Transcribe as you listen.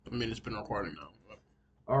I mean, it's been recording now. But...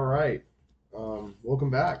 All right. Welcome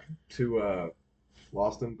back to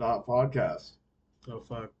Lost in Thought podcast. Oh,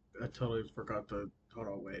 fuck. I totally forgot to... Hold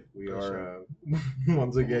on, wait. We are,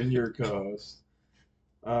 once again, your co-hosts.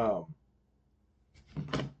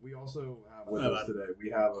 We also have with us today, we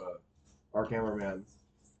have our cameraman,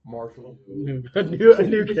 Marshall. a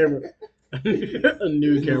new camera. A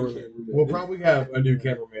new cameraman. We'll probably have a new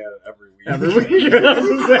cameraman every week. Every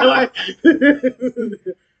week.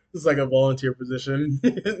 It's like a volunteer position.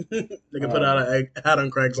 They can put out an ad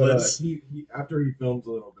on Craigslist. But, he after he films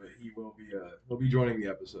a little bit, he'll be joining the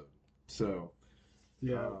episode. So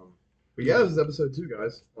yeah. But yeah, this is episode 2,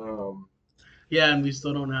 guys. Yeah, and we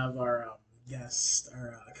still don't have our guest,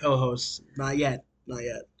 our co-host. Not yet.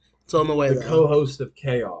 It's on the way. The co-host of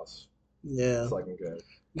Chaos. Yeah. It's like okay.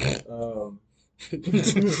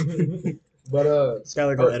 But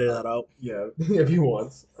Skylar go edit that out. Yeah, if he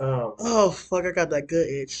wants. Oh fuck! I got that good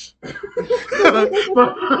itch. I got that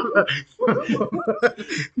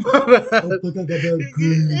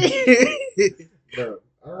good.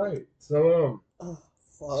 All right, so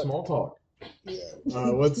small talk. Yeah.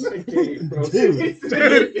 What's dude?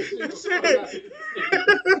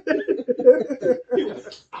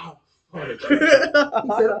 But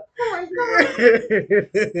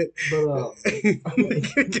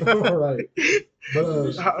all right.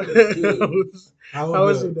 But how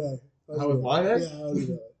was your day? How was my day? Yeah, how was your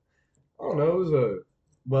day? I don't know. It was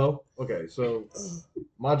well. Okay, so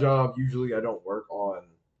my job usually I don't work on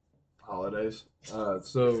holidays.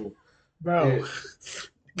 So bro,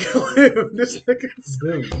 this nigga's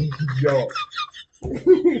dude, yo.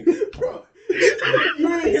 Bro. You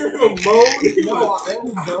didn't hear him moan? No, I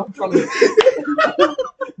am, bro.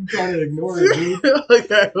 I'm trying to ignore it, dude.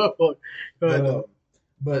 Okay, go ahead.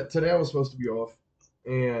 But today I was supposed to be off,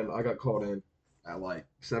 and I got called in at like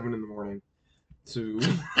 7 in the morning to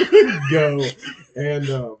go, and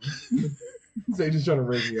they just trying to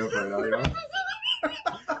raise me up right now, you know?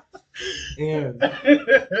 And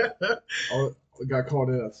I got called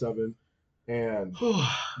in at 7, and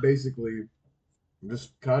basically... I'm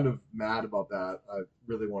just kind of mad about that. I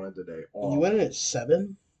really wanted today off. You went in at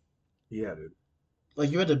 7? Yeah, dude.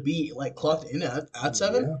 Like you had to be like clocked in at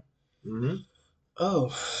 7? Yeah. Mm-hmm.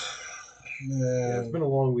 Oh. Man. Yeah, it's been a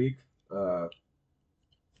long week.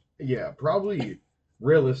 Yeah, probably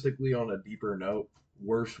realistically on a deeper note,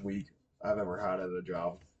 worst week I've ever had at a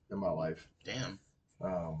job in my life. Damn.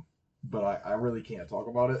 But I really can't talk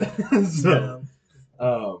about it. So,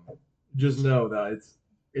 just know that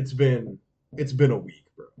it's been a week,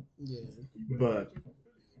 bro. Yeah. But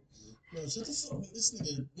no, so this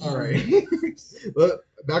nigga. all right. But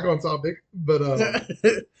back on topic. But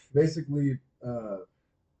basically, I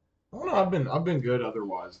don't know. I've been good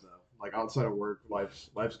otherwise though. Like outside of work, life's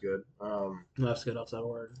good. Life's good outside of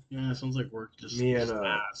work. Yeah, it sounds like work just me and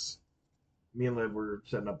ass. Me and Liv were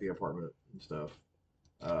setting up the apartment and stuff.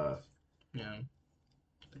 Yeah.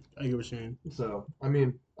 I get what you mean. So I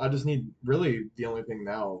mean, I just need really the only thing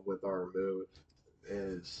now with our move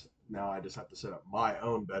is now I just have to set up my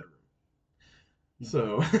own bedroom.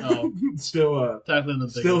 So still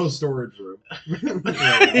still a storage room.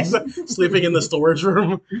 Sleeping in the storage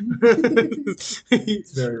room.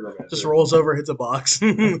 It's very romantic. Just rolls over, hits a box.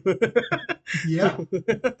 Yeah,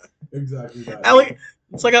 exactly that.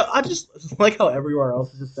 It's like I just like how everywhere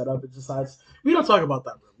else is just set up. It decides we don't talk about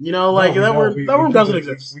that room. You know, like that room doesn't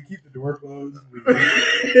exist. We keep the door closed.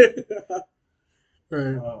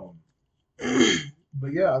 Right.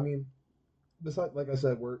 But yeah, I mean, besides, like I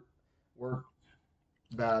said, work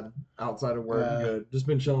bad. Outside of work, good. Just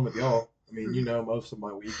been chilling with y'all. I mean, you know, most of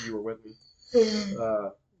my week you were with me.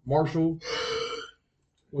 Marshall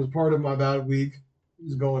was part of my bad week. He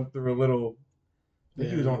was going through a little. I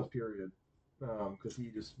think he was on his period because he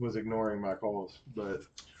just was ignoring my calls. But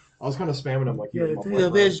I was kind of spamming him like he was my take a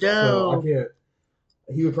bitch down. So I can't.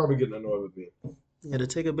 He was probably getting annoyed with me. You had to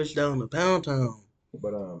take a bitch down to Pound Town.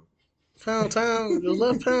 But Pound Town, you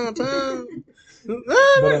left Pound Town. But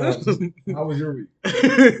how was your week?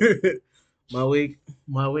 My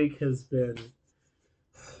week has been.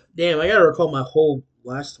 Damn, I gotta recall my whole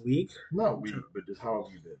last week. Not week, but just how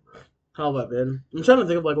have you been, bro? How have I been? I'm trying to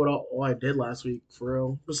think of like what all I did last week for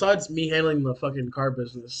real. Besides me handling the fucking car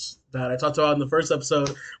business that I talked about in the first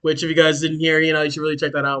episode, which if you guys didn't hear, you know, you should really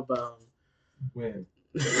check that out. But when?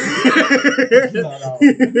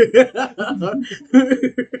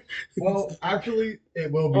 Well, Well, actually,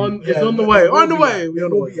 it will be. It's on the way. On the way. It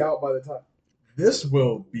will be out by the time. This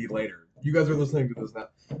will be later. You guys are listening to this now.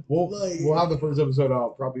 We'll have the first episode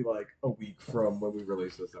out probably like a week from when we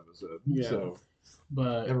release this episode. Yeah. So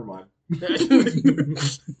But Never mind.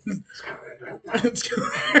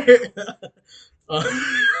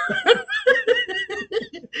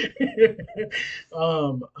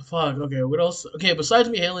 Uh, fuck. Okay, what else? Okay, besides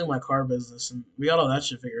me handling my car business and we got all that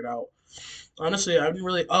shit figured out. Honestly, I didn't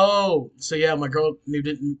really. Oh, so yeah, my girl moved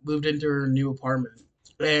into her new apartment,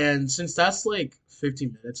 and since that's like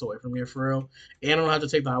 15 minutes away from here for real, and I don't have to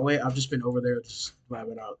take the highway, I've just been over there just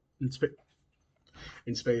vibing out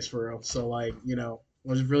in space for real. So like,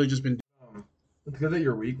 I've really just been. It's good that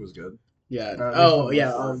your week was good. Yeah. At least Oh on that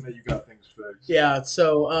yeah. part, that you got things fixed. Yeah.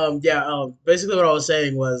 So yeah. Basically, what I was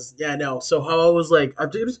saying was, yeah, no. So how I was like,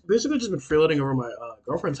 basically just been freeloading over my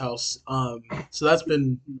girlfriend's house. So that's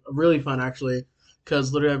been really fun actually,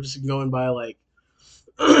 because literally I've just been going by like,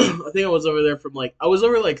 I think I was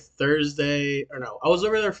over like Thursday or no, I was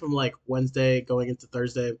over there from like Wednesday going into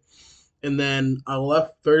Thursday, and then I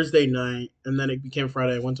left Thursday night, and then it became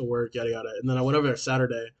Friday. I went to work, yada yada, and then I went over there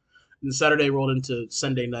Saturday, and Saturday rolled into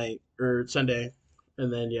Sunday night or Sunday,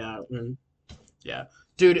 and then yeah,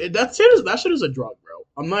 dude, that shit is a drug, bro.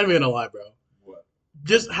 I'm not even gonna lie, bro. What?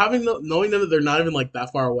 Just knowing them that they're not even like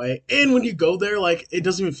that far away, and when you go there, like it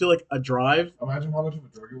doesn't even feel like a drive. Imagine how much of a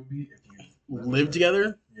drug it would be if you Live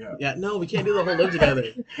together. Yeah. Yeah, no, we can't do the whole live together.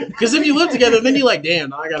 Because if you live together, then you're like, damn,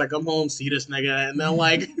 now I gotta come home, see this nigga, and then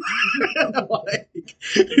like,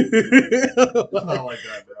 It's not like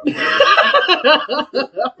that,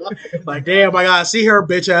 bro. like, damn, I gotta see her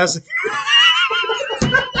bitch ass.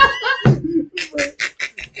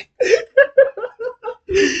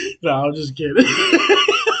 No, I'm just kidding.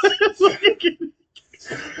 Fucking kidding.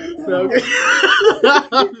 No, okay.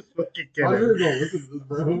 I'm just fucking I'm kidding. sure gonna listen to this,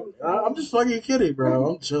 bro. I'm just fucking kidding, bro.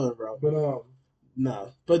 I'm chilling, bro. But No,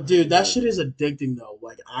 but dude, that shit is addicting though.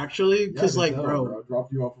 Like actually, yeah, because I like, can tell, bro, I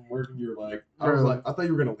dropped you off from work and you were like, Bro. I thought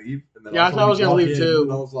you were gonna leave, and then Yeah, I thought I was gonna walk leave in, too.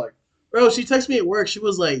 And I was like, bro, she texted me at work. She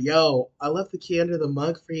was like, "Yo, I left the key under the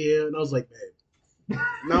mug for you," and I was like, "Babe,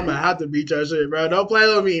 now I'm gonna have to beat your shit, bro. Don't play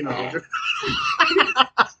with me, no."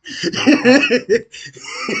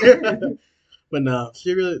 But no,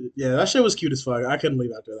 she really, yeah, that shit was cute as fuck. I couldn't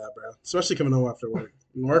leave after that, bro. Especially coming home after work.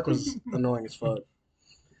 And work was annoying as fuck.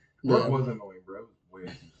 work Yeah, was annoying, bro. It was way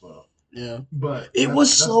too slow. yeah. But It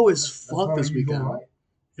was slow as fuck not this unusual, weekend. right?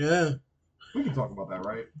 Yeah, We can talk about that,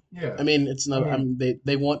 right? Yeah. I mean, it's not. I mean-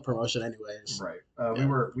 they want promotion anyways. Right. Yeah.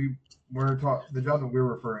 The job that we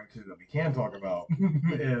were referring to that we can talk about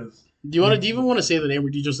is Do you even want to say the name, or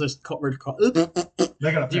do you just list call? they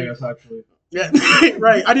gotta Do pay you- us actually. Yeah,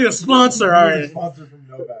 right. I need a sponsor. We All need a right, sponsor from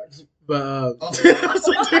Novak. but I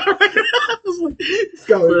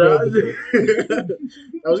Skylar but, Bradley.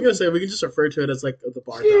 I was gonna say we can just refer to it as like the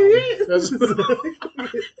bar job.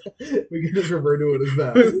 We can just refer to it as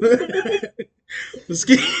that. The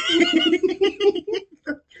ski-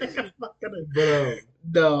 I'm not gonna- But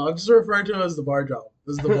No, I'm just referring to it as the bar job.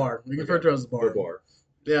 This is the bar. We can refer to it as the bar. bar.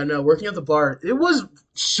 Yeah, no, working at the bar, it was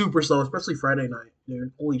super slow, especially Friday night,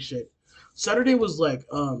 dude. Holy shit. Saturday was like,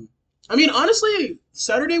 I mean, honestly,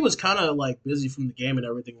 Saturday was kind of like busy from the game and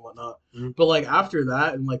everything and whatnot. Mhm. But like after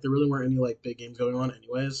that, and like there really weren't any like big games going on,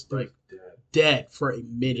 anyways. Like dead for a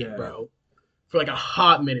minute, Yeah. bro. For like a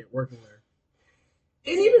hot minute working there.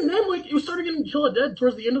 And even then, like it was starting getting hella dead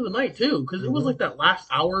towards the end of the night too, because it was Mhm. like that last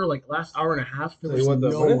hour and a half. There Tell was you what, though,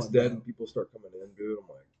 no when it's one, dead bro. and people start coming in, dude, I'm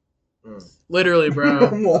like, Literally, bro.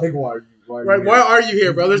 I'm like, why are you? Right? Why are you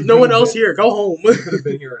here, bro? There's no one else here. Go home. You could have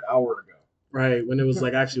been here an hour ago. Right, when it was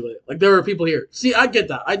like actually lit. Like there were people here. See, I get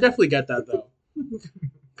that. I definitely get that though.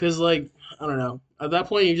 Cause like I don't know. At that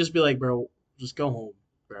point, you just be like, bro, just go home,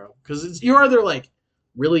 bro. Cause you're either like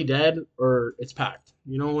really dead or it's packed.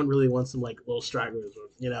 No one really wants some like little stragglers, or,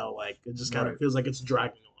 like it just kind of Right. feels like it's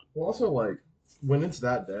dragging on. Well, also, like, when it's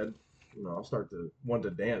that dead, I'll start to want to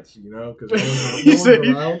dance, because no one's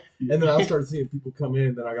around. And then I'll start seeing people come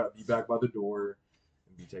in, then I got to be back by the door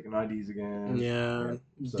and be taking IDs again. Yeah,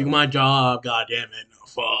 so- do my job. God damn it,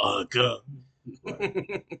 fuck.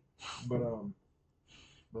 But,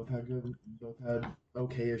 both had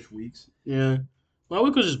okay-ish weeks. Yeah, my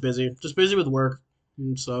week was just busy with work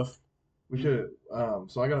and stuff. We should,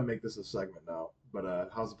 so I got to make this a segment now. But,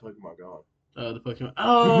 how's the Pokemon going? The Pokemon.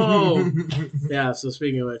 Oh, yeah. So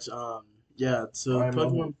speaking of which, yeah. So I'm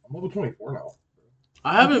Pokemon. level 24 now.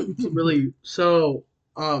 I haven't really. So,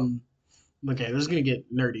 okay, this is gonna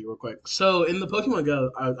get nerdy real quick. So in the Pokemon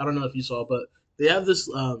Go, I don't know if you saw, but they have this.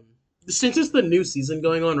 Since it's the new season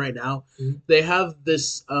going on right now, Mhm. they have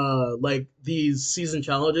this like these season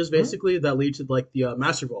challenges basically that lead to like the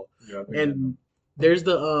Master Ball. Yeah, I think And there's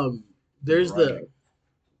the Grinding.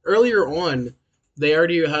 earlier on they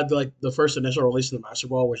already had like the first initial release of the Master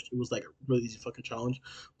Ball, which it was like a really easy fucking challenge.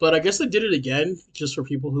 But I guess they did it again just for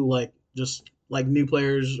people who like just like new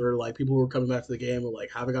players or like people who were coming back to the game or like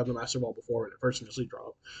haven't gotten the Master Ball before when it first initially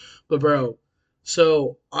dropped. But bro,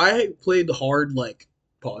 so I played hard like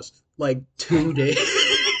pause like 2 days.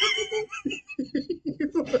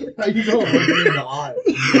 How you gonna look me in the eye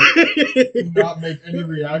and not make any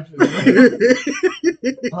reaction? I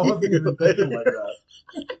wasn't even thinking like that.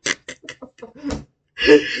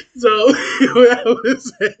 So what I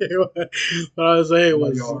was saying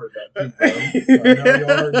was Y'all heard that too, bro. I know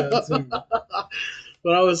y'all heard that too.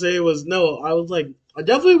 what I was saying was no, I was like I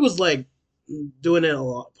definitely was like doing it a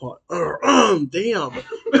lot. Damn.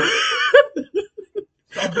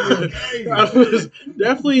 I was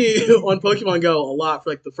definitely on Pokemon Go a lot for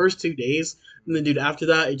like the first 2 days, and then dude, after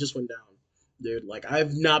that it just went down. Dude, like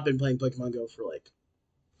I've not been playing Pokemon Go for like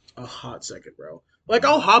a hot second, bro. Like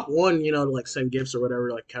I'll hop one, to like send gifts or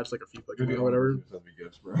whatever, like catch like a few Pokemon or whatever. Send me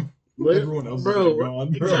gifts, bro. Everyone else is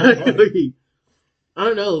gone, bro. Exactly. I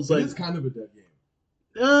don't know. It's like it's kind of a dead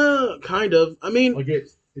game. Kind of. I mean, like it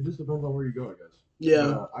just depends on where you go, I guess.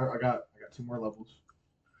 Yeah. I got 2 more levels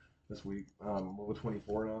this week. I'm level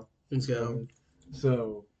 24 now. Let's go.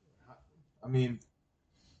 So, I mean,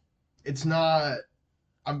 it's not.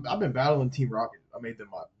 I've been battling Team Rocket. I made them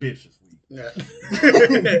my bitch this week. Yeah.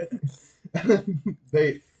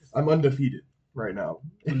 I'm undefeated right now.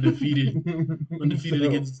 Undefeated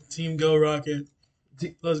against Team Go Rocket.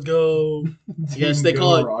 Let's go. Yes, they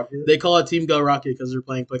call it Team Go Rocket because they're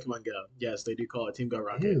playing Pokemon Go. Yes, they do call it Team Go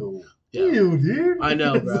Rocket. Ew, yeah. Ew, dude. I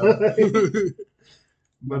know, bro.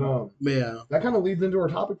 But yeah, that kind of leads into our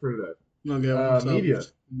topic for today. Okay,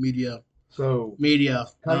 media. So media.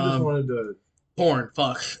 Kind of just wanted to porn.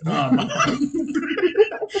 Fuck. But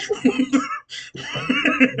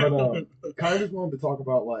kind of just wanted to talk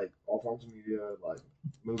about like all forms of media, like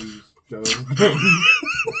movies, shows,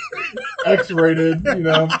 X-rated, I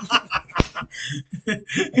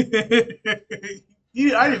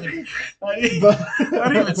didn't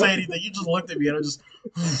even say anything. You just looked at me and I just.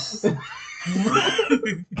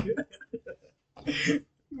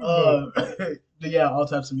 Yeah, all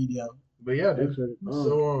types of media. But yeah, dude.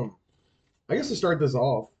 So I guess to start this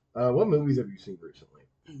off, what movies have you seen recently?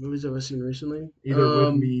 Movies have I seen recently? Either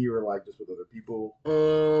with me or like just with other people.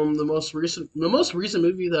 The most recent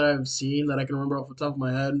movie that I've seen that I can remember off the top of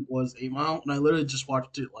my head was 8 Mile, and I literally just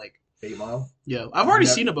watched it like 8 Mile. Yeah, I've already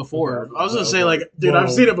seen it before. I was gonna say like, dude, I've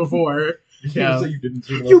seen it before. Yeah, so you didn't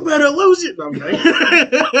see it. You better lose it. No, I'm kidding.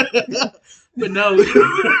 But no,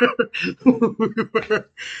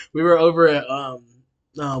 we were over at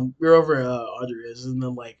Audrey's, and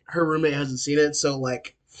then like her roommate hasn't seen it, so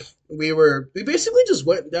like we basically just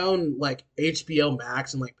went down like HBO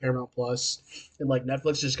Max and like Paramount Plus and like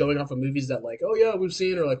Netflix, just going off of movies that like, oh yeah, we've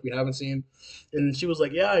seen or like we haven't seen. And she was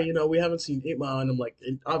like, yeah, we haven't seen 8 Mile, and I'm like,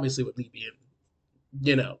 and obviously with me being, a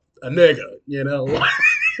nigga, I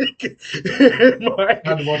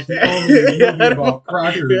had to watch the only movie about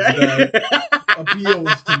crackers that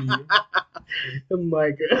appeals to me. And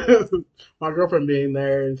like my girlfriend being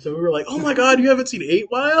there, and so we were like, "Oh my god, you haven't seen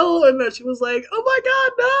 8 Mile?" And then she was like, "Oh my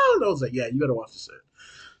god, no!" And I was like, "Yeah, you gotta watch this."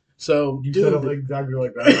 So you said it exactly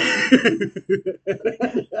like that.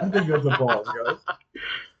 I think that's a pause, guys.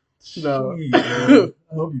 No, Jeez,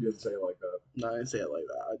 I hope you didn't say it like that. No, I didn't say it like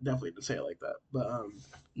that. I definitely didn't say it like that. But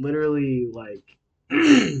literally, like,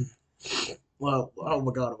 well, oh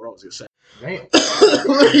my god, what was I gonna say? Damn.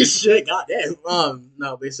 Shit, goddamn.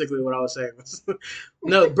 No, basically what I was saying was,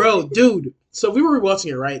 no, bro, dude. So we were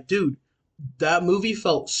watching it, right, dude? That movie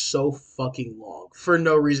felt so fucking long for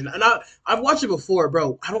no reason, and I've watched it before,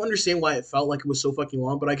 bro. I don't understand why it felt like it was so fucking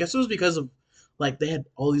long, but I guess it was because of like they had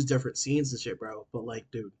all these different scenes and shit, bro. But like,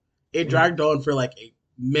 dude, it dragged on for like a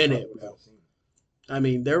minute, bro. I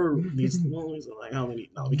mean, there were these like how many?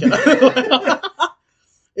 No, we can't.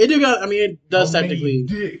 It do got. I mean, it does how technically.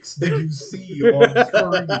 Many dicks did you see on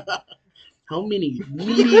screen? How many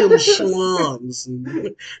medium schlongs?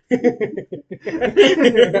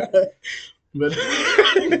 But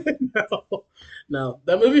no,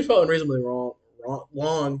 that movie felt unreasonably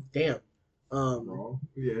long. Damn. Wrong.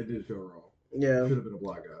 Yeah, it did feel wrong. Yeah. Should have been a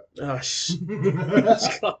black guy.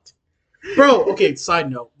 God. Bro, okay, side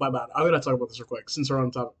note, my bad. I'm gonna talk about this real quick since we're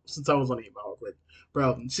on top. Since I was on 8 Mile real quick,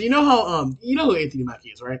 bro. So you know how you know who Anthony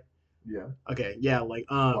Mackie is, right? Yeah. Okay, yeah, like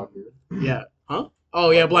Black Mirror. yeah, huh?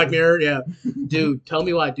 Oh yeah, Black Mirror, yeah. Dude, tell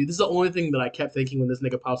me why, dude. This is the only thing that I kept thinking when this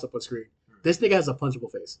nigga pops up on screen. This nigga has a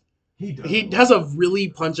punchable face. He does. He has a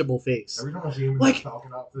really punchable face. Every time I see him in like, the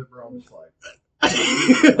Falcon outfit, bro, I'm just like, I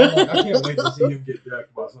can't wait to see him get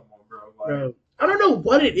decked by someone, bro. Like, bro, I don't know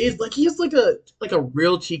what it is. Like he has like a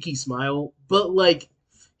real cheeky smile, but like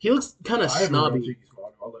he looks kind of I have a real snobby. cheeky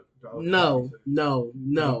smile. I look No, cheeky. no, He's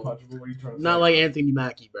no, untouchable. What are you trying to not say? like Anthony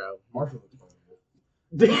Mackie, bro. Marshall looks funny.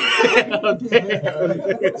 Damn, damn.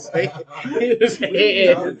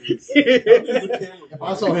 If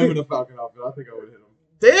I saw him in a Falcon outfit, I think I would hit him.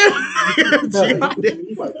 Damn.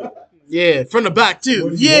 Yeah, from the back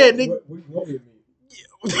too. Yeah, nigga. What you want me to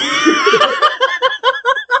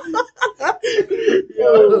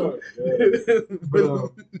Yo. But,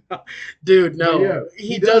 Dude, but no. yeah,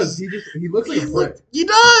 He does. He looks like a prick. He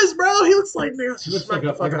does, bro. He looks like nigga. He looks like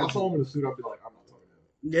if I saw him in a suit, I'd be like, I'm not talking to him.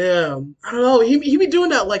 Yeah, I don't know. He be doing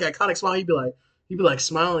that like iconic smile. He'd be like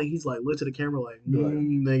smiling. He's like look to the camera like,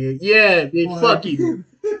 nigga. Yeah, dude, fuck you.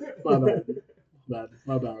 My bad.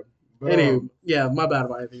 But, Anyway, yeah, my bad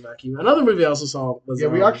about Anthony Mackie. Another movie I also saw was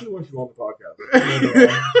we actually want you on the podcast.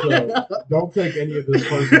 So don't take any of this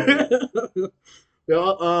personally.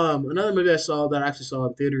 Another movie I saw that I actually saw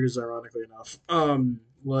in theaters, ironically enough,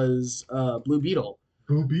 was Blue Beetle.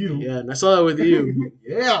 Blue Beetle. Yeah, and I saw that with you.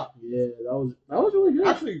 Yeah. Yeah, that was really good.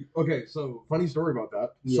 Actually, okay, so funny story about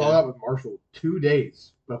that. Yeah. Saw that with Marshall 2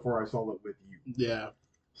 days before I saw it with you. Yeah.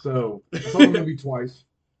 So I saw the movie twice.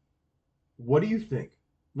 What do you think?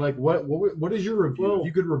 Like, what is your review? Well, if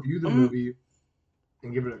you could review the movie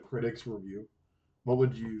and give it a critic's review, what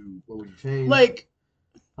would you change? Like,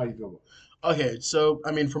 how do you feel about it? okay, so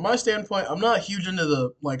I mean, from my standpoint, I'm not huge into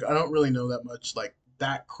the like. I don't really know that much, like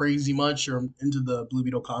that crazy much, or into the Blue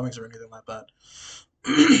Beetle comics or anything like that.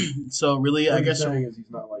 So really, What I you're guess saying is he's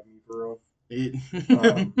not like me for real.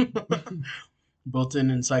 Built-in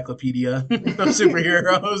encyclopedia of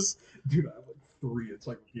superheroes. Dude, I have like 3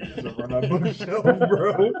 encyclopedias over on that bookshelf,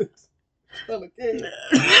 bro. It's kind of gay.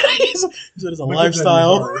 So it's a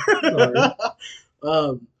lifestyle.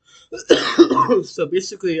 Sorry. So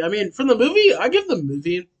basically, I mean, from the movie, I give the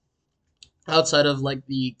movie, outside of like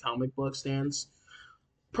the comic book stands,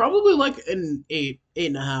 probably like an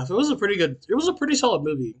 8.5. It was a pretty good. It was a pretty solid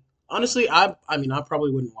movie. Honestly, I mean, I probably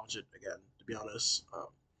wouldn't watch it again, to be honest.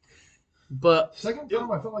 But Second time,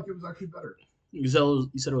 I felt like it was actually better. you said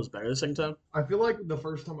it was better the second time. I feel like the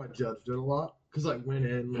first time I judged it a lot because I went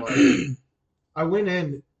in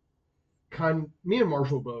me and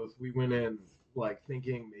Marshall both, we went in like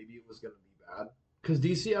thinking maybe it was going to be bad because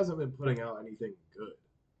DC hasn't been putting out anything good.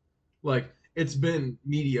 Like, it's been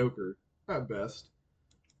mediocre at best.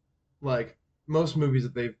 Like, most movies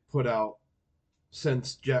that they've put out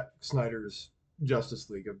since Jack Snyder's Justice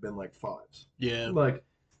League have been like 5s. Yeah. Like,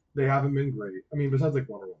 they haven't been great. I mean, besides like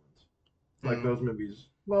Wonder Woman's. Like, those movies.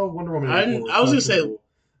 Well, Wonder Woman. I was gonna say,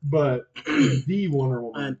 but the Wonder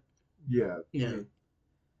Woman. Yeah. I mean,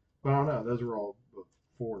 but I don't know. Those were all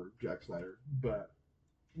before Jack Snyder, but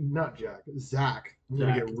not Jack. Zach. I'm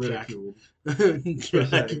gonna get ridiculed for saying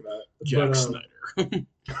that. Jack Snyder.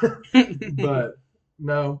 But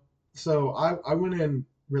no. So I went in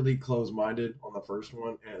really closed-minded on the first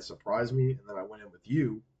one, and it surprised me. And then I went in with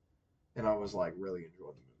you, and I was like really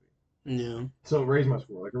enjoying the movie. Yeah. So it raised my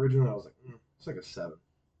score. Like originally, I was like, it's like a 7.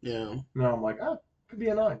 Yeah. Now I'm like, could be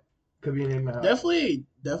a 9. Could be an 8.5. Definitely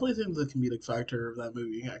think the comedic factor of that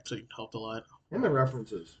movie actually helped a lot. And the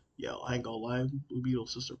references. Yo, I ain't gonna lie, Blue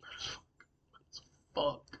Beetle's sister,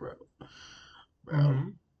 fuck, bro.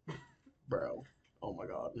 Bro. Oh my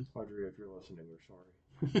god. Audrey, if you're listening, we're sorry.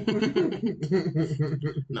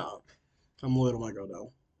 No, I'm loyal to my girl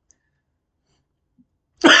now.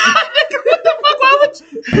 What the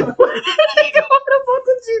fuck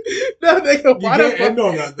would you? No, nigga, why the fuck? End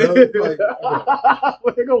on that, though. Like,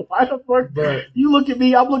 nigga, why the fuck? But you look at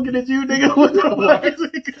me, I'm looking at you, nigga. What the fuck?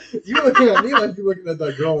 You looking at me like you're looking at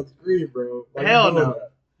that girl on the screen, bro. Why Hell no.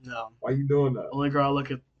 That? No. Why you doing that? Only girl I look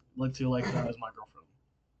to like that is my girlfriend.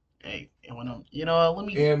 Hey, and when let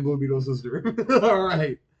me. And Blue Beetle's sister. All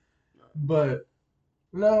right. But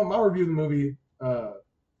no, my review of the movie,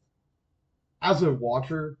 as a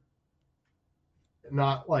watcher,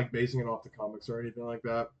 not like basing it off the comics or anything like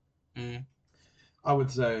that, I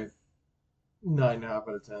would say 9.5 out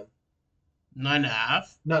of 10.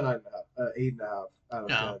 9.5? Not 9.5. 8.5 out of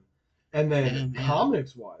 10. And then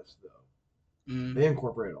comics wise though, they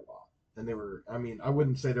incorporate a lot. And they were, I mean, I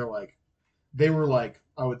wouldn't say they were like,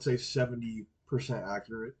 I would say 70%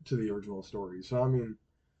 accurate to the original story. So I mean,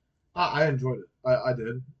 I enjoyed it. I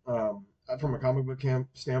did. From a comic book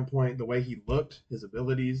standpoint, the way he looked, his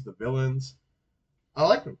abilities, the villains, I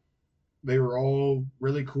liked them. They were all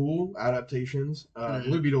really cool adaptations.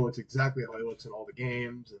 Blue Beetle looks exactly how he looks in all the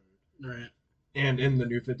games and in the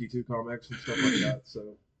New 52 comics and stuff like that.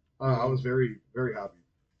 So I was very, very happy.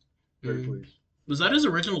 Very pleased. Was that his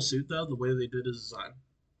original suit, though, the way they did his design?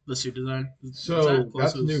 The suit design. So Close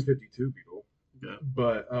that's as- new 52 Beetle. Yeah.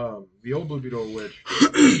 But the old Blue Beetle, which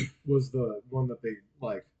was the one that they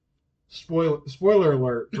like. Spoiler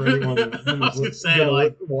alert for anyone I was gonna who's say, gonna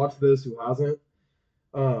like- watch this who hasn't.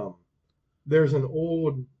 Um, there's an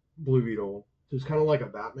old Blue Beetle who's kind of like a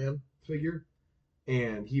Batman figure,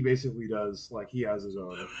 and he basically does like he has his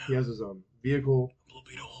own vehicle, Blue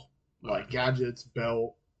Beetle. like gadgets,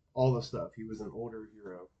 belt, all the stuff. He was an older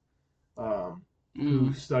hero who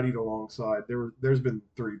Mm. studied alongside. There's been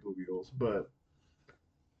 3 Blue Beetles, but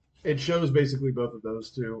it shows basically both of those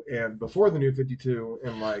two. And before the new 52,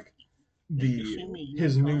 and like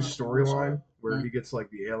his new storyline where he gets like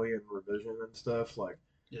the alien revision and stuff, like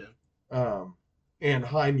and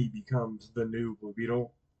Jaime becomes the new Blue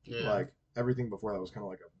Beetle. Yeah. Like everything before that was kind of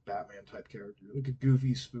like a Batman type character, like a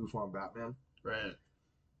goofy spoof on Batman. Right.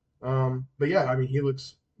 But yeah, I mean,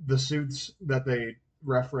 the suits that they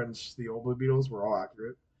reference the old Blue Beetles were all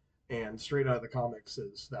accurate, and straight out of the comics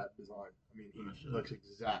is that design. I mean, he looks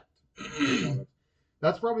exact.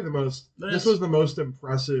 That's probably the most. This was the most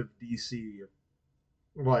impressive DC,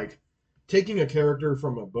 like taking a character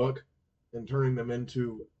from a book and turning them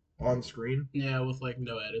into on screen. Yeah, with like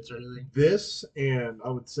no edits or anything. This and I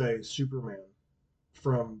would say Superman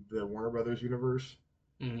from the Warner Brothers universe,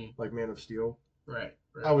 like Man of Steel. Right.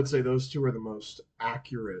 I would say those two are the most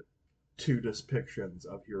accurate 2 depictions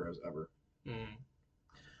of heroes ever.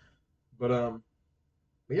 But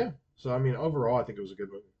yeah. So I mean, overall, I think it was a good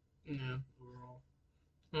movie. Yeah.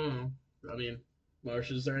 Overall. I mean,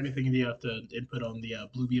 Marsh, is there anything you have to input on the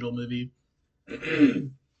Blue Beetle movie?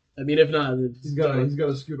 I mean, if not, He's got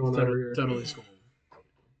to scoot on over here. Totally school.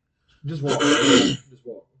 Just walk. Just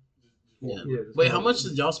walk. Yeah. Just Wait, walk. how much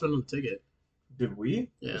did y'all spend on the ticket? Did we?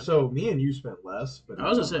 Yeah. So me and you spent less, but I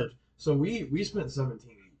was gonna say. So we spent 17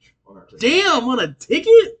 each on our ticket. Damn, on a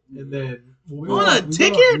ticket? And then we On a we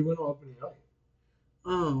ticket? went opening night.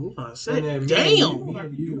 Oh, I And said, then damn.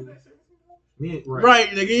 right.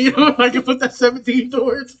 Nigga, you know, I can put that 17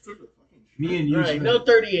 towards. Me and you Right, spent no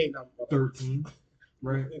 38. No. 13,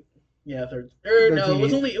 right? Yeah, 30. Or no, 13,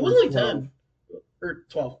 it was only 12. 10. Or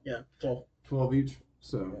 12. Yeah, 12. 12 each.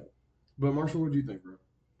 So, but Marshall, what do you think, bro?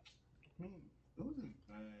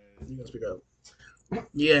 You gotta speak up.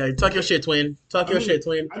 Yeah, talk your shit, twin. Talk your shit,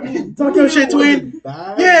 twin. Talk your shit, twin.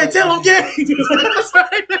 Yeah, tell him, yeah. Can you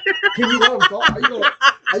let him talk?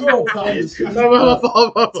 How you gonna calm this guy? Go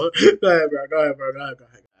ahead, bro. Go ahead.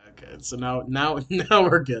 Okay, so now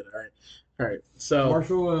we're good. All right. So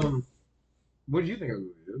Marshall, what did you think of the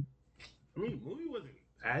movie, dude? I mean, the movie wasn't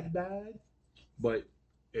that bad, but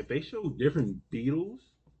if they show different Beatles,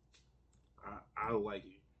 I like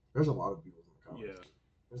it. There's a lot of Beatles in the comics. Yeah.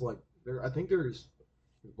 There's like I think there's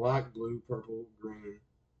black, blue, purple, green,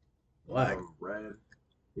 black, red.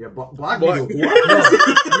 Yeah, black. What?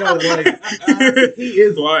 No, like he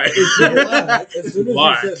is black. Black. As soon as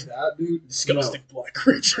Black. you said that, dude, Disgusting black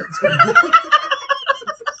creature.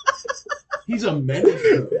 He's a menace.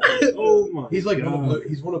 Though. Oh my! He's like God.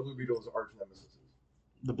 he's one of Blue Beetle's arch nemesis.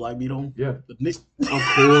 The black beetle. Yeah, Of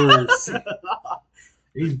course.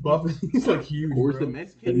 he's buff. He's like huge. Of course, bro. the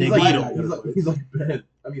Mexican. The He's Negrito. like he's like bad.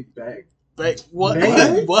 I mean, bag. Like, what?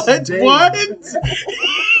 Bang. What? Bang. What?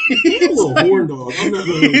 He's a little horn dog. I'm not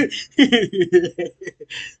gonna.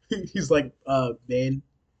 He's like, man.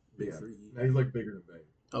 Yeah, he's like bigger than Bang.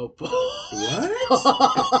 Oh, What?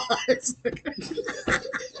 It's like-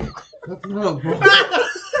 That's not bro.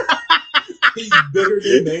 He's bigger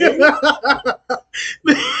than Bang.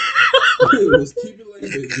 Let's keep it like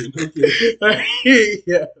this. Okay.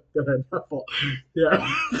 Yeah, go ahead. My fault. Yeah.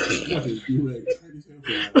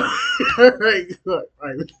 All right, good. All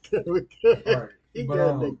right, we good. All right, He but,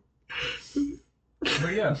 good,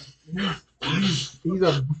 but yeah, he's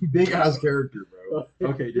a big ass character, bro.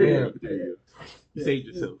 Okay, Damn. there you go. You saved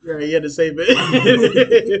yourself. Yeah, you had to save it.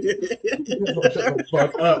 Shut the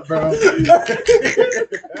fuck up, bro.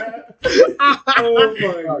 Oh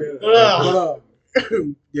my god.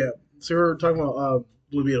 Yeah. So we were talking about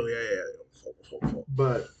Blue Beetle. Yeah.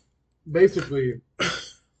 But basically,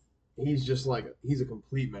 he's just like he's a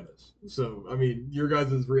complete menace. So I mean, your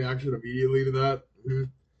guys' reaction immediately to that is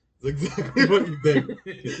exactly what you think.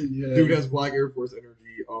 Yeah. Dude has Black Air Force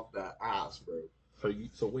energy off that ass, bro.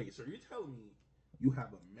 So wait. So you're telling me you have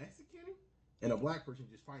a Mexican and a black person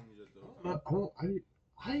just fighting each other?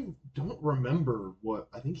 I don't remember what.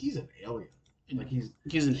 I think he's an alien. Like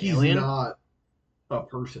He's an alien? not a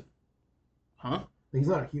person. Huh? He's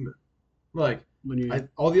not a human. Like When you...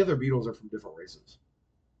 all the other Beatles are from different races.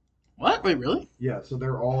 What? Wait, really? Yeah, so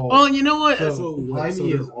they're all. Well, you know what? So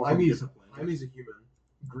Jaime Jaime's a human.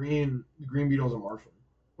 Green Beetle's a Martian.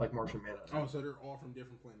 like Martian Manhunter. Oh, so they're all from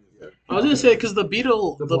different planets. Yeah. I was gonna say because the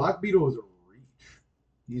beetle, The Black Beetle is a Reach.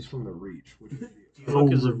 He's from the Reach, which is the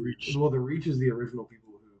fuck is a Reach? well, the Reach is the original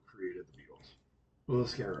people who created the Beetles. Well, the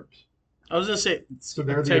Scarabs. I was gonna say So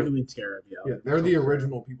they're technically Scarab, yeah. Yeah, they're the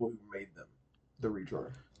original people who made them. The Reach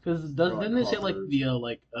are. Because They're didn't they say like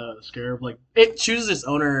clockers. the Scarab like it chooses its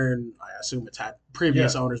owner, and I assume it's had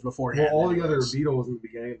previous owners beforehand. Well, all the other anyways. Beetles in the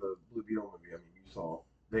beginning of the Blue Beetle movie, I mean, you saw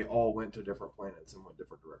they all went to different planets and went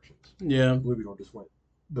different directions. Yeah,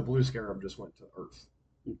 The Blue Scarab just went to Earth,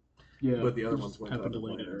 yeah. but the other ones went to happened other to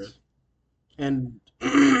land on planets. Earth. And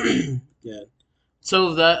yeah,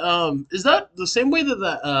 so that is that the same way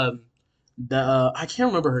that I can't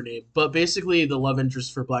remember her name, but basically the love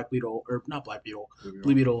interest for Black Beetle or not Black Beetle,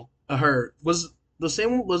 Blue Beetle, her was the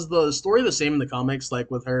same. Was the story the same in the comics? Like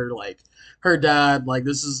with her, like her dad, like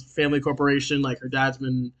this is family corporation. Like her dad's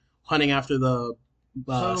been hunting after the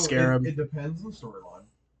Scarab. It depends on the storyline.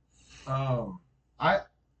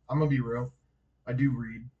 I'm gonna be real. I do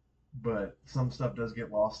read, but some stuff does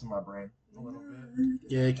get lost in my brain a little bit.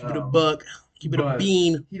 Yeah, keep it a buck, keep it a but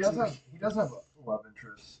bean. He does have a love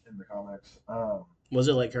interest in the comics. Was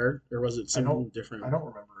it like her, or was it something different? I don't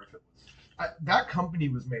remember if it was that company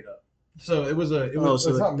was made up. So it was so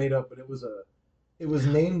it's not made up, but it was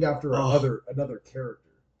named after another character.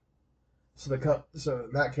 So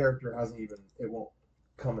that character it won't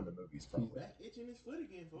come in the movies probably. He's back itching his foot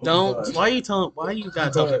again, folks. Don't. But- Why you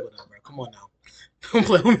gotta tell people that, bro? Come on now. Don't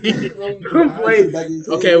play with me. Don't play.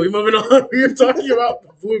 Okay, we moving on. We were talking about the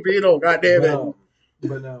Blue Beetle. God damn it.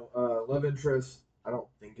 But no, love interest. I don't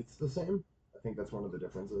think it's the same. I think that's one of the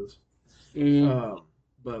differences.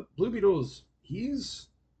 But Blue Beetle's he's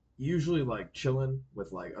usually like chilling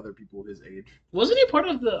with like other people his age. Wasn't he part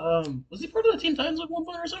of the Was he part of the Teen Titans at one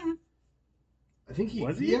point or something? I think he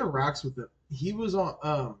interacts with them. He was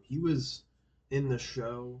in the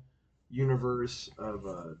show universe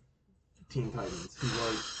of Teen Titans.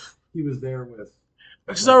 He was there with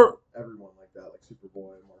everyone like that, like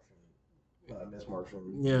Superboy, Martian, Miss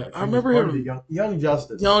Martian. Yeah, Like, I remember him. Young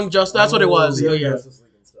Justice. Young Justice. That's what it was. Young Yeah. Justice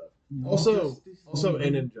League and stuff. Also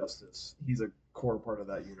in Injustice, he's a core part of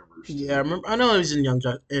that universe. Too. Yeah, I remember. I know he was in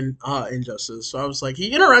Injustice. So I was like,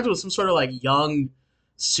 he interacted with some sort of like young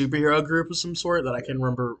superhero group of some sort that I can't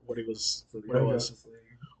remember what it was. So the What it Young was. Justice League,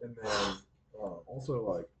 and then also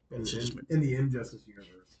like It's in the Injustice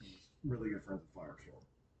universe, he's really good friends with Firestorm.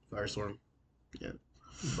 Firestorm. Yeah.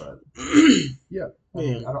 But yeah,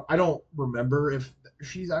 I don't remember if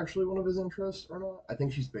she's actually one of his interests or not. I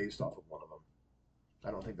think she's based off of one of them.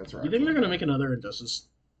 I don't think that's right. You think they're gonna make another Injustice?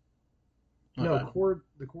 No,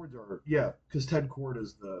 the Cords are because Ted Cord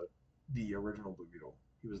is the original Blue Beetle.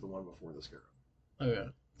 He was the one before the Scarab. Okay.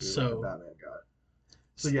 He was So. like the Batman guy.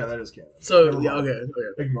 So yeah, that is canon. So Never yeah, mind.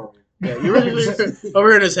 okay. Ignore me. Yeah, you were over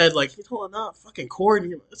here in his head like, hold on, not fucking Cord.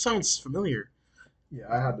 It sounds familiar. Yeah,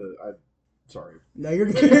 I had to. Sorry. No, you're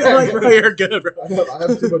good. Like, bro, you're good, bro. I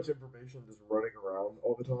have too much information just running around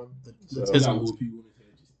all the time. So. His Got own. little people in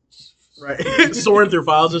his head. Right, soaring through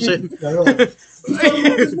files and shit. Yeah, they're like, "Let's talk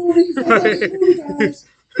about this movie. Let's talk about this movie, guys."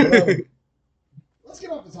 But, let's get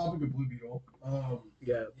off the topic of Blue Beetle.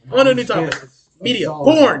 Yeah. On a new topic. it's Media, solid.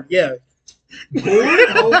 porn. Yeah.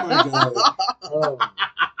 Oh my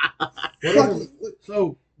god.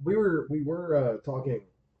 So we were talking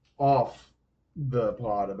off the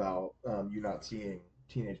pod about you not seeing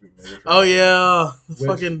Teenage Mutant Ninja Turtles. Oh yeah. Which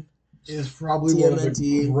fucking is probably one of the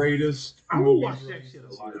TMNT. greatest I will movies watch that released shit a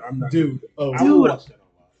this lot. year. I'm not. Dude, I will Dude. watch that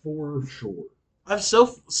a lot. for sure. I've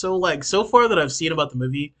so far that I've seen about the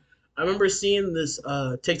movie. I remember seeing this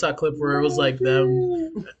TikTok clip where it was like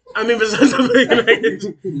them. I mean, besides the big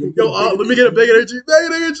energy. Yo, let me get a big energy.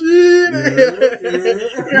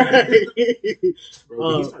 Bro,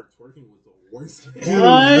 when he started twerking was the worst.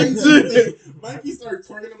 What? Mikey started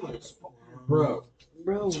twerking. I'm like, Bro,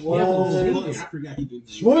 I forgot he did.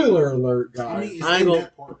 spoiler alert, I guys. mean, it's I ain't in gonna-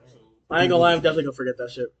 that part, so. I ain't gonna lie, I'm definitely gonna forget that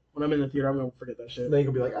shit. When I'm in the theater, I'm gonna forget that shit. Then you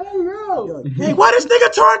can be like, I don't know. Hey, why this nigga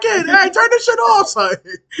twerking? Hey, turn this shit off, son.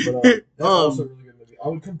 But, that's also a really good movie. I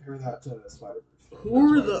would compare that to Spider-Verse.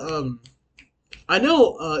 Who are the I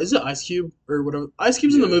know. Is it Ice Cube or whatever? Ice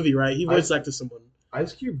Cube's in the Yeah. movie, right? He voice acted someone.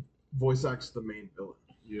 Ice Cube voice acts the main villain.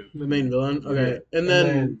 Yeah. The main villain. Okay, Yeah. and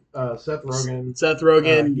then Seth Rogen. Seth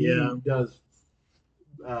Rogen. He Yeah. does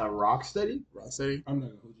Rocksteady. Rocksteady. I'm not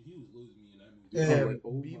gonna hold you. He was losing me in that movie. And Like,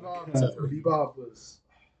 oh my Bebop, God. Bebop was.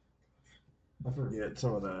 I forget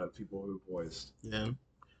some of the people who voiced. Yeah.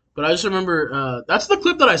 But I just remember that's the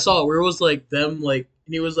clip that I saw where it was like them like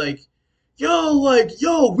and he was like,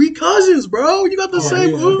 yo, we cousins, bro. You got the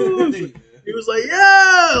same moves. He was like,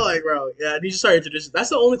 yeah, like bro, yeah. And he just started introducing. That's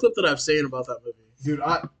the only clip that I've seen about that movie. Dude,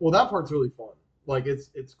 well, that part's really fun. Like, it's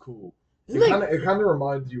cool. Isn't It kind of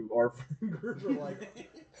reminds you of our group of like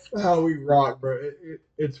how we rock, bro.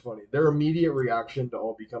 It's funny. Their immediate reaction to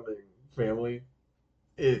all becoming family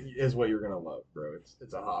is what you're gonna love, bro.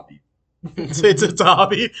 It's a hobby. it's a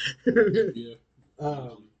hobby. Yeah.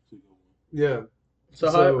 Yeah. So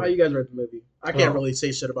how you guys rate the movie? I can't Oh. really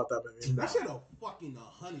say shit about that movie. No. I said a fucking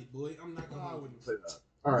 100, boy. I'm not gonna. I wouldn't say that.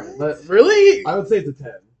 All right, but Really? I would say it's a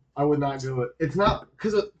 10. I would not go. It's not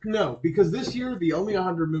because this year the only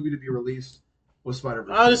 100 movie to be released was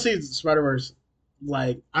Spider-Verse. Honestly, Spider-Verse,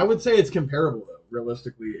 like I would say it's comparable though.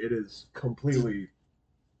 Realistically, it is completely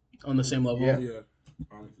on the same level. Yeah.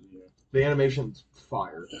 Honestly, yeah. the animation's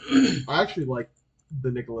fire. I actually like the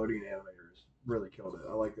Nickelodeon animators. Really killed it.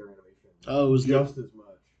 I like their animation Oh, it was just as much.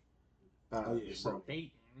 Oh yeah, so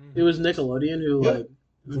it was Nickelodeon who Yeah. like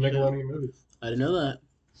it's a Nickelodeon movie, I didn't know that.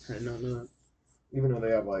 I did not know that. even though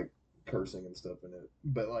they have like cursing and stuff in it.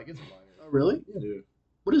 But like it's fine. Oh, really? Yeah.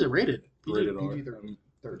 What is it rated? Rated R. PG-13.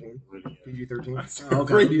 PG-13. Oh,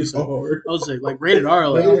 okay. Rated R. I was like rated R,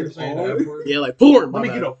 Like, like yeah, like porn. let me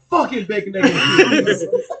get a fucking bacon egg and cheese.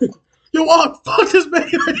 Yo, what the fuck is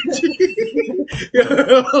bacon and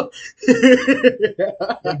cheese?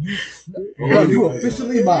 Bro, you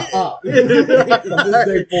officially my op. From this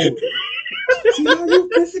day forward. See how you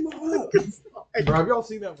pissing my up? Bro, have y'all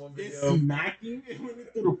seen that one It's video? smacking and when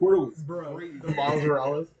it through the portal was Bro, crazy. the Miles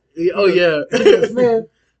Morales. Oh yeah. He goes, man.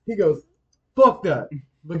 He goes, fuck that.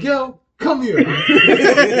 Miguel, come here.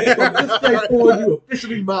 From this day forward, you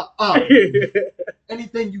officially my op.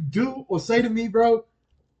 Anything you do or say to me, bro,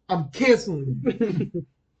 I'm canceling you.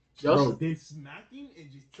 Bro, they smacking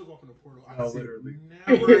and just took off in the portal. I Oh, said, literally.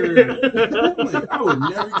 never. Like, I would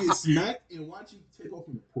never get smacked and watch you take off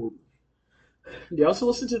in the portal. You also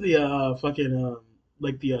listen to the fucking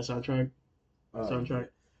like the soundtrack.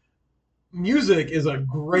 Music is a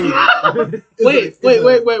great. Wait.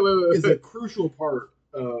 Is a crucial part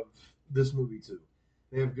of this movie too.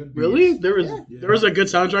 They have good. Really? beats. There was a good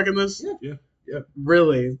soundtrack in this? Yeah.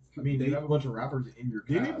 Really? I mean, you have a bunch of rappers in your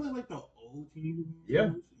Didn't they cast. play like the old team?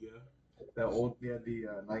 Yeah. Yeah. That old, the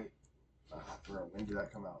night. Bro, when did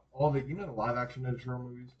that come out? All the the live action Ninja Turtle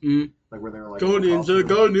movies, Mhm. like where they were like Go in ninja, costume.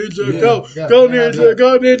 go ninja, Yeah, go, yeah, go yeah, ninja, yeah.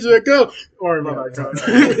 go ninja, go. Or my Yeah, bad,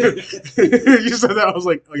 yeah. you said that, I was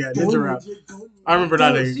like, oh yeah, ninja rap. I remember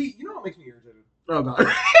that Dude, name. see, you know what makes me irritated? Oh god.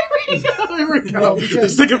 Here we go. No,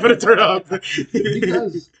 because- This nigga finna turn up.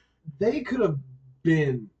 Because they could have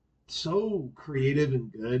been so creative and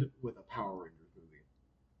good with a Power Rangers movie.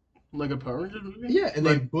 Like a Power Rangers movie? Yeah, and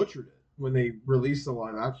they Like butchered it when they released the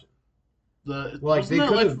live action. the Like, wasn't they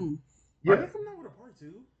that like could've- from Are Yeah, they coming out with a part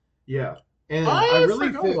 2? yeah. And I I really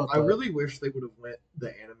forgot think, about I that. really wish they would have went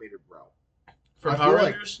the animated route. for I Power feel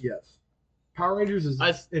like- Rangers? yes. Power Rangers is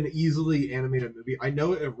I- an easily animated movie. I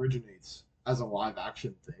know it originates as a live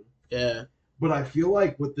action thing, Yeah. but I feel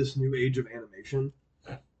like with this new age of animation,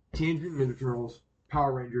 Teenage Mutant Ninja Turtles,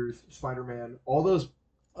 Power Rangers, Spider-Man, all those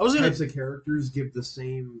I was gonna types of characters give the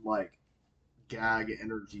same like gag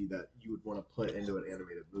energy that you would want to put into an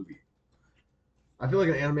animated movie. I feel like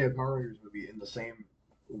an animated Power Rangers movie in the same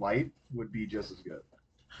light would be just as good.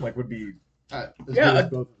 Like would be as good as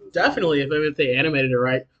both of those. definitely if they animated it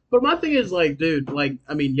right. But my thing is like, dude, like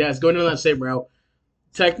I mean, yes, going down that same route.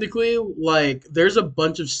 Technically, like there's a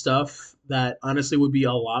bunch of stuff that honestly would be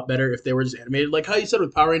a lot better if they were just animated. Like how you said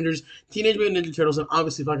with Power Rangers, Teenage Mutant Ninja Turtles, and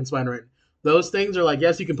obviously fucking Spider-Man. Those things are like,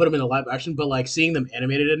 yes, you can put them in a live action, but like seeing them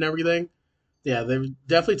animated and everything, yeah, they would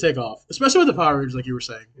definitely take off. Especially with the Power Rangers, like you were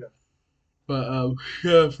saying. Yeah. But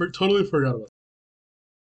yeah, totally forgot about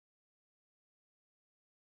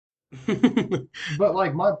that. But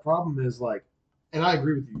like my problem is like, and I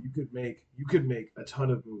agree with you. You could make a ton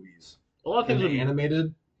of movies A lot of things and would be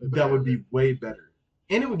animated that would be way better,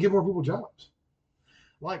 and it would give more people jobs.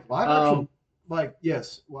 Like live action, like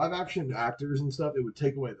yes, live action actors and stuff. It would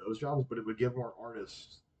take away those jobs, but it would give more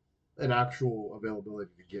artists an actual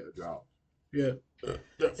availability to get a job. yeah.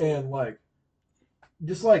 And like,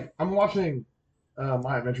 just like I'm watching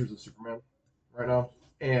My Adventures of Superman right now,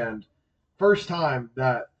 and first time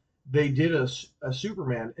that they did a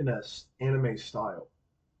Superman in a anime style,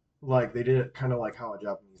 like they did it kind of like how a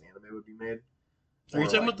Japanese anime would be made. Are you Or,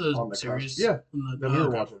 talking like, about the on series? Yeah, The- that we were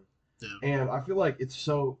okay. watching. Yeah. And I feel like it's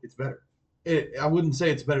better. I wouldn't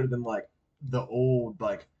say it's better than like the old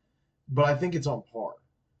like, but I think it's on par.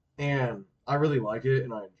 And I really like it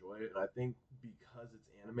and I enjoy it. And I think because it's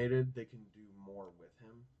animated, they can do more with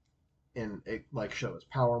him, and it like show his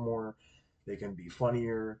power more. They can be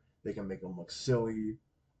funnier. They can make him look silly.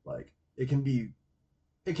 Like it can be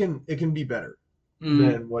it can be better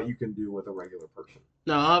Mm. than what you can do with a regular person.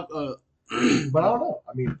 No, But I don't know.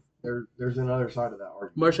 I mean, there's another side of that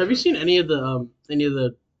argument. Marsh, have you seen any of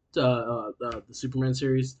the Superman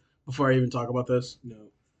series before I even talk about this? No.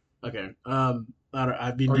 Okay. I don't.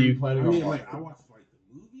 I've been. Are Do you you? planning I on mean, watching? like I watched like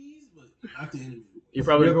the movies, but not the animated. You You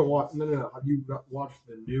probably. haven't watched. No. Have you not watched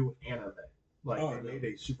the new anime? Like Oh, they no. made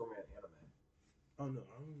a Superman anime. Oh no,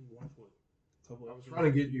 I only watched what a couple. I was trying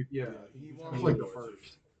to get you. Yeah, he he was watched trying like to the watch it.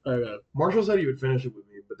 first. Okay. Marshall said he would finish it with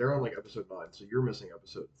me, but they're on like episode 9, so you're missing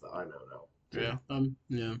episodes that I know now. Yeah.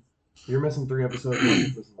 Yeah. You're missing 3 episodes.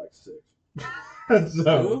 Marshall's missing like 6. Oh,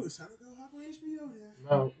 So it's time to go hop on HBO then.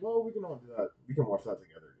 no, well, we can all do that. We can watch that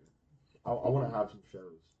together, dude. I want to have some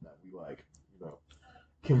shows that we like,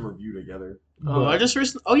 can review together. Oh, I just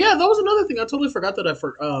recently. Oh yeah, that was another thing. I totally forgot that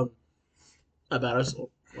I bet I still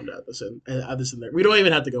wanted to add this in there. We don't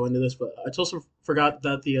even have to go into this, but I also forgot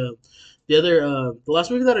that the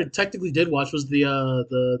last movie that I technically did watch was the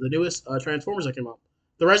newest Transformers that came out,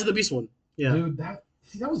 the Rise of the Beast one. Yeah. Dude, that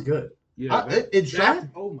was good. Yeah, It shocked me.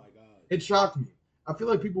 Oh my god. It shocked me. I feel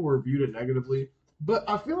like people reviewed it negatively, but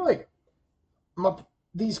I feel like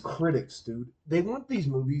these critics, dude, they want these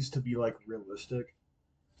movies to be like realistic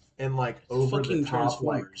and like over Fucking the top,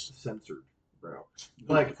 like Transformers. censored, bro.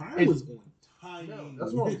 No, Like, Prime it's- was on timing. No,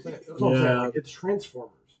 that's what I'm saying. That's what I'm Yeah. saying. Like, it's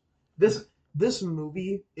Transformers. This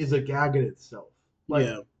movie is a gag in itself. Like,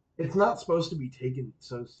 Yeah. it's not supposed to be taken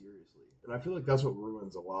so seriously, and I feel like that's what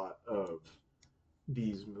ruins a lot of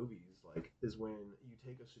these movies. Like, is when you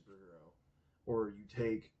take a superhero or you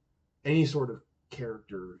take any sort of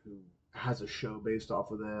character who has a show based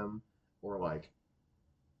off of them, or like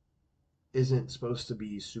isn't supposed to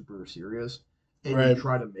be super serious, and Right. you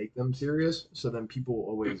try to make them serious, so then people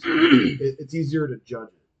always it's easier to judge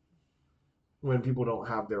it when people don't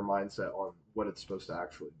have their mindset on what it's supposed to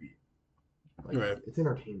actually be. Like, Right. it's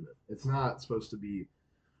entertainment. It's not supposed to be,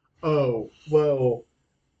 oh, well,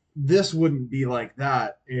 this wouldn't be like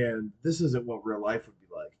that, and this isn't what real life would be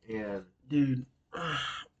like. And Dude.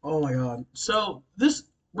 Oh my god. So this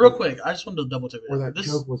real quick, I just wanted to double check it. or that This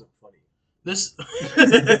joke wasn't funny. this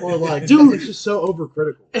Or like, Dude. it's just so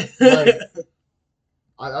overcritical.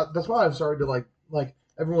 Like, that's why I've started to like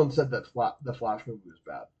everyone said that the Flash movie was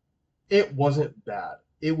bad. It wasn't bad.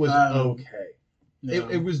 It was okay. No.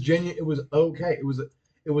 It was genuine. It was okay. It was a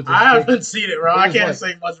I six- haven't seen it, bro. it I was can't like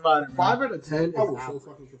say much about it. Bro. 5 out of 10 is I was so average.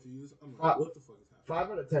 fucking confused. I'm like, Five- what the fuck is happening?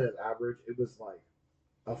 5 out of 10 is average. It was like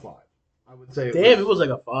a 5. I would say. Damn, it was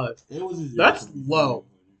like a 5. It was a zero That's for me. low.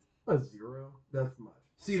 a 0. That's much.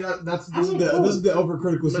 See that's I this is don't know. the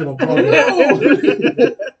overcritical shit I'm talking about.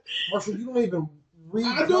 No. Marshall, you don't even read.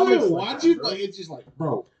 I don't comments even like watch that, it. bro. Like it's just like,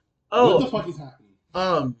 bro, what the Oh, fuck is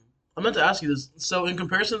happening? I meant to ask you this. So, in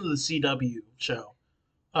comparison to the CW show,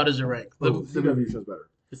 how does it rank? The CW show's better.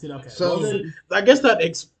 Okay. So- Well, then, I guess that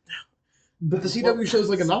But the CW show's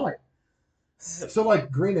like a 9. So like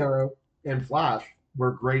Green Arrow and Flash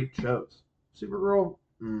were great shows. Supergirl,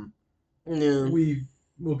 yeah.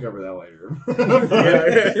 we'll cover that later.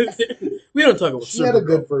 Yeah. We don't talk about. She had a Supergirl.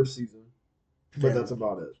 good first season, but Yeah. that's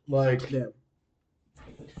about it. Like, Yeah.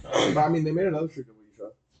 but I mean, they made another CW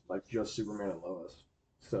show, like just Superman and Lois.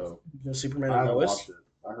 So No Superman I and haven't Lois. watched it.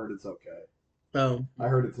 I heard it's okay. Oh. I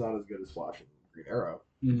heard it's not as good as Flash and Green Arrow,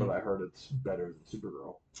 Mhm. but I heard it's better than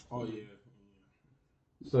Supergirl. Oh yeah.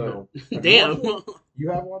 So have you Damn. watched it?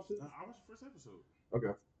 You have watched it? I watched the first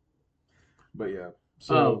episode. But yeah.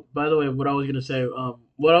 So Oh, by the way, what I was gonna say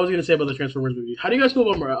about the Transformers movie. How do you guys feel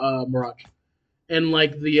about Mirage? And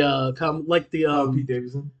like the Pete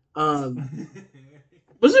Davidson.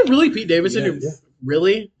 was it really Pete Davidson? Yeah, yeah.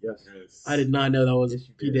 Really? Yes. Yes. I did not know that was Yes,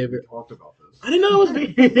 you Pete did. David. We talked about this. I didn't know that was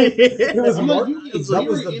Pete. It was I'm like, mar- you can that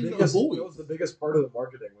hear was it the in the biggest. voice. That was the biggest part of the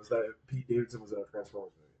marketing was that Pete Davidson was in a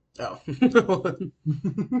Transformers Oh. movie.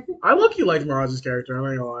 I look-y liked Mirage's character. I'm not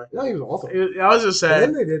gonna lie. Yeah, he was awesome. I was just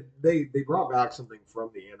And saying. then they brought back something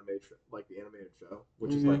from the animation, like the animated show,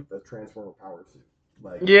 which is Mhm. like the Transformer power suit.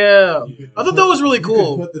 Like Yeah. Yeah. I thought that was really you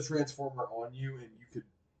cool. could put the Transformer on you and you could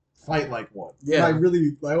fight like one. Yeah. And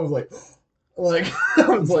I was like, I was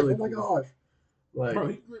That's like, really oh my cool. gosh. Like, Bro,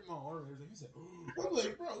 he gripped my arm and everything. He said, I'm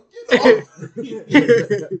like, bro,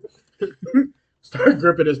 get off. Start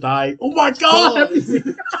gripping his thigh. Oh my god! He's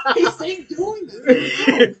ain't doing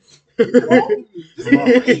this. What's wrong with me? This a lot,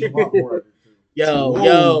 is a lot more I did too. Yo,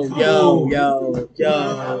 Whoa, yo.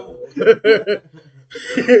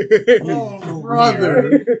 Oh,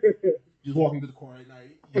 brother. Just walking to the car at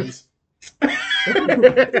night. You just, what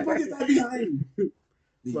the fuck is that behind you?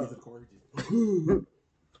 You get to the car, you just,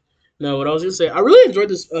 No, what I was gonna say, I really enjoyed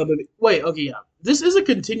this movie. Wait, okay, yeah, this is a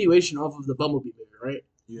continuation off of the Bumblebee movie, right?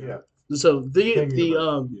 Yeah. So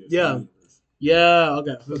Yeah.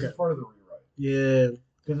 okay, So this okay, is part of the rewrite. yeah,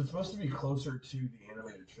 Because it's supposed to be closer to the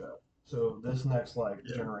animated show. So this next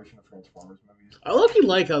Yeah. generation of Transformers movies, I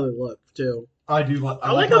like how they look too. I do like.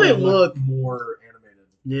 I like how they look. more animated.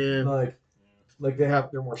 Yeah, Like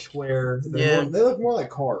they're more square. Yeah. They look more like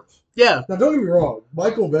cars. yeah. Now don't get me wrong,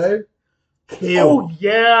 Michael Bay Oh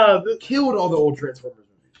yeah, killed all the old Transformers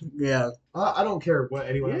movies. yeah. I don't care what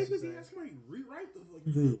anyone Yeah, else because is he saying. has somebody rewrite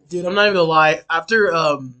the Dude, I'm not even gonna lie. After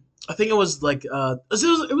I think it was like it was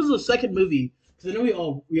the second movie because I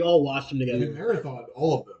know we all watched them We together. marathoned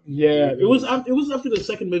all of them. Yeah, it was after the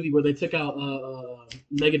second movie where they took out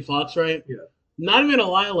Megan Fox, right? Yeah. Not even gonna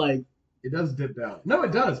lie, like It does dip down. No,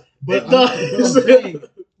 it does. But It does. I'm saying,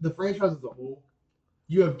 the franchise as a whole,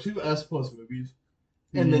 you have two S plus movies,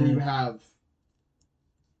 and then you have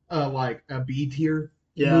like a B tier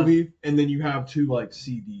movie, and then you have two like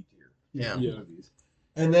C D tier Yeah. movies.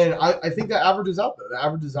 And then I think that averages out though. That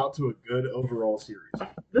averages out to a good overall series.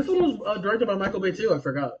 This one was directed by Michael Bay too. I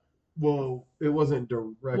forgot. Well, it wasn't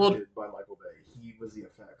directed by Michael Bay. He was the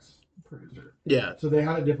effects producer. Yeah. So they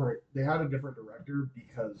had a different director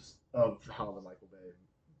because of how the Michael Bay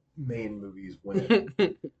main movies went.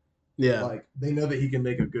 Yeah. Like they know that he can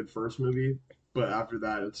make a good first movie, but after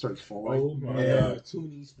that it starts falling. Oh my Yeah. god, too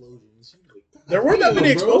many explosions. There weren't that many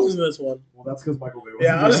explosions in this one. Well, that's because Michael Bay.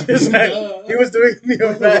 Yeah, I was gonna say he was doing the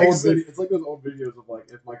effects. It's like those old videos of like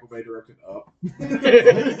if Michael Bay directed Up.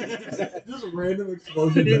 Just random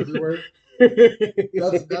explosions everywhere.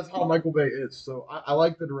 That's how Michael Bay is. So I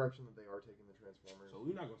like the direction that they are taking the Transformers. So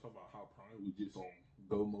we're not gonna talk about how Prime was just on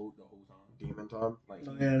go mode the whole time. Demon Time. Like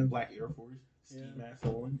Yeah. Black Air Force, ski mask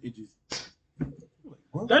on. It just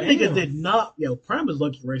That nigga did not. Yo, Prime is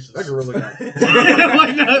lucky racist. That gorilla guy.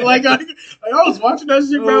 I was watching that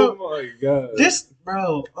shit, bro. Oh my god.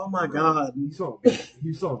 Bro. Oh my god, He saw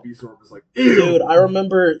a beast orb was like, dude. I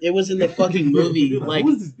remember it was in the fucking movie. Like,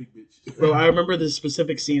 who is this big bitch? bro, I remember this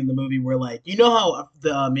specific scene in the movie where, like, you know how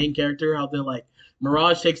the main character, how they're like,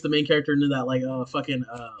 Mirage takes the main character into that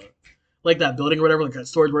like that building or whatever, like a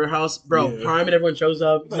storage warehouse. Bro, Yeah. Prime and everyone shows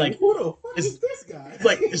up. It's like, who the fuck is- is this guy? it's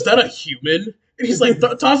like, is that a human? And he's like,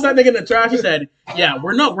 toss that nigga in the trash. He said, yeah,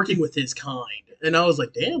 we're not working with his kind. And I was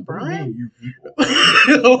like, damn, what do you Prime. mean, you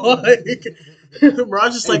people? Like,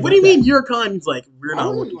 Mirage is like, what do you mean your kind? He's like, we're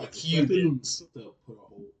not working with humans. To put a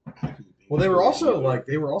whole acting thing Well, they were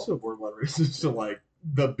together. also borderline racist to like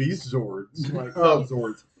the Beast Zords, like Oh. not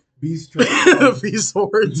Zords, Beast Transformers. These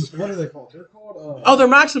swords. What are they called? They're called. Oh, they're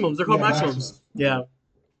Maximums. They're called Yeah, Maximums. Yeah.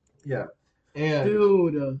 Yeah, and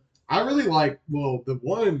Dude. I really like the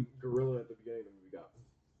one gorilla at the beginning of the movie got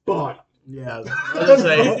but Yeah. I was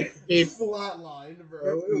gonna say, flatlined,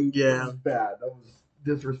 bro. Yeah. That was bad. That was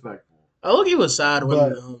disrespectful. I look, he was sad when.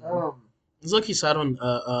 But He's lucky sad when.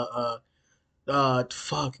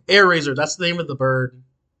 Fuck. Air Razor. That's the name of the bird.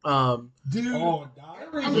 dude, Oh,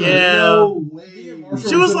 Yeah. no way.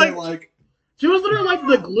 She was like- She was literally like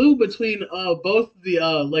the glue between both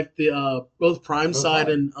the both Prime Both side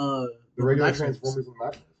sides. and the regular Maximus. Transformers and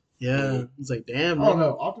Maximus. Yeah. It's like, damn. I don't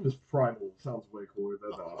know. Optimus Primal sounds way cooler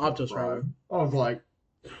than Optimus Prime. I was like,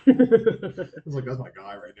 Yeah. that's my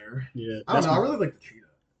guy right there. I don't That's know. I really like the cheetah.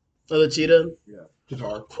 Oh, the cheetah. Yeah,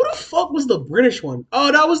 guitar. Who the fuck was the British one?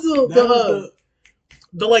 Oh, that was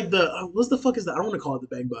what the fuck is that? I don't want to call it the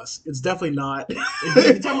bang bus. It's definitely not. You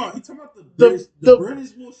talking about The- the the-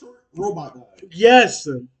 British little short robot guy Yes.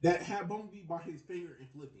 that had Bumblebee by his finger and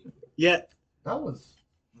flipping. Yeah. That was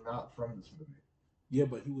not from this movie. Yeah,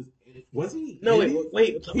 but he was in it. Was he? No, in it?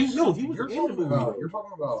 wait. He was in the You're movie.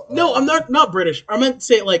 talking about. No, I'm not British. I meant to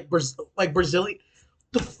say like Brazilian.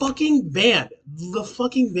 The fucking van. The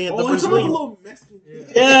fucking van. The Oh, I'm talking about the Brazilian. little Mexican.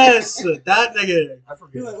 Yes, that nigga. I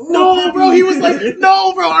forget. Like, No, bro, he was like,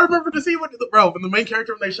 no, bro. I remember the scene when when the main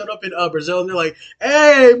character when they showed up in Brazil and they're like,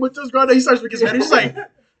 hey, muchos gracias. He starts speaking Spanish. He's like,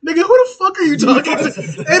 nigga, who the fuck are you talking to?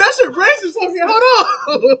 Hey, that shit racist. Like,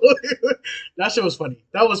 hold on. That shit was funny.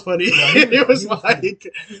 That was funny. It was like, I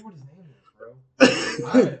forget what his name is, bro.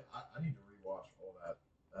 I need to rewatch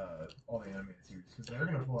all the animated series because they're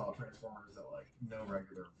gonna pull out Transformers that like no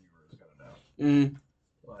regular viewer is gonna know.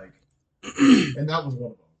 Like, and that was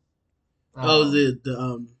one of them. oh,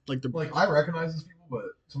 Like I recognize these people, but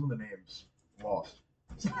some of the names lost.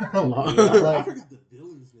 I forgot the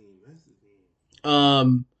villain's name. That's his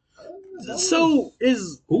name. So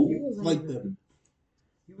is Who? Like the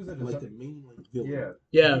He was in like the main like villain.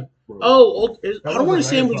 yeah. Bro. Oh, I That don't want to wasn't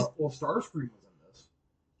say him. Megatron. Well, Starscream was in this.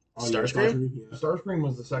 Oh, yeah, Starscream? Yeah. Starscream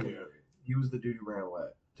was the second Yeah. movie. He was the dude who ran away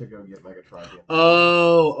to go get Megatron. At the end.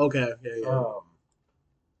 Oh, okay. Yeah.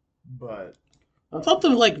 But I thought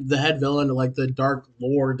the head villain, like the Dark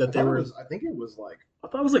Lord that they were. I think it was like I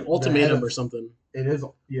thought it was like Ultimatum or something. it is.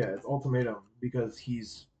 Yeah, it's Ultimatum because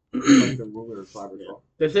he's like the ruler of Cybertron.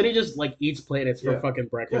 They said he just like eats planets for Yeah. fucking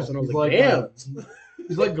breakfast, and I was he's like, damn.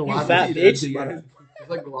 He's like Galactus. fat bitch. He's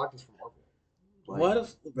like Galactus from Marvel. Like, What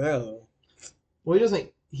if, bro? Well, he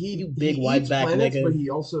doesn't. You big he wide eats back planets, nigga. but he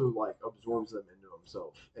also like absorbs them into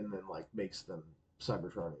himself and then like makes them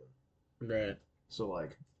Cybertronian. Right. So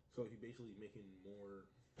like, So he basically making more.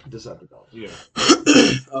 Decepticons. Yeah.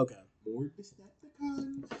 Okay. More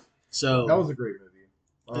Decepticons. So That was a great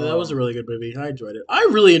movie. that was a really good movie. I enjoyed it. I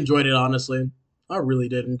really enjoyed it, honestly. I really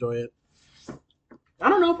did enjoy it. I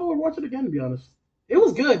don't know if I would watch it again, to be honest. It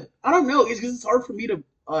was good. I don't know. It's because it's hard for me to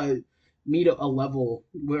meet a level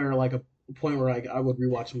where like a point where I would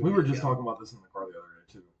rewatch a movie. We were just again. talking about this in the car the other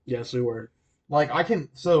day too. Yes, we were. Like I can.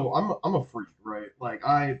 So I'm a freak, right? Like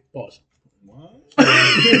I. Pause. What?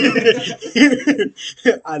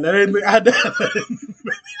 I never. But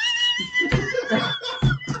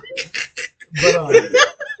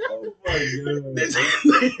Oh my god.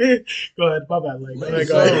 Go ahead, my bad. Like, Like,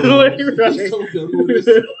 go ahead.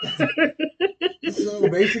 so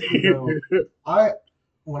basically, though,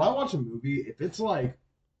 when I watch a movie, if it's like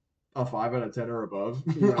a 5 out of 10 or above,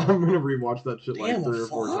 Yeah. I'm gonna rewatch that shit like Damn, 3 or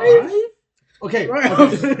 4 5? times. Okay, Right,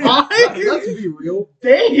 okay. 5? Let's be real.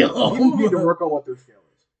 Damn. People need to work on what their scale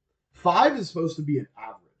is. 5 is supposed to be an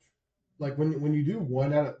average. Like when you do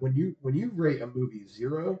when you rate a movie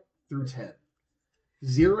 0 through 10,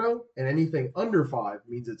 0 and anything under 5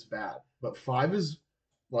 means it's bad, but 5 is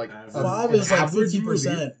like Average. 5 an is like average 50%.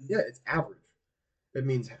 movie. Yeah, it's average. It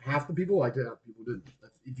means half the people liked it, half the people didn't.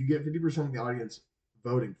 If you get 50% of the audience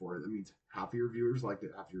voting for it, that means half of your viewers liked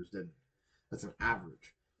it, half of yours didn't. That's an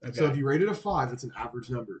average. Okay. So if you rate it a 5, that's an average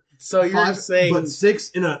number. So you're 5, saying, but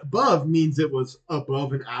 6 and above means it was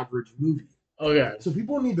above an average movie. okay. So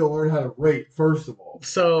people need to learn how to rate first of all.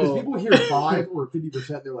 Because So people hear 5 or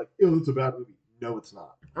 50%, they're like, "Ew, it's a bad movie." No, it's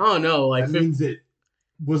not. I don't know. Like, That means it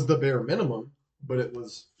was the bare minimum, but it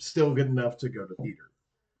was still good enough to go to theater.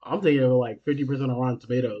 I'm thinking of like 50% of Rotten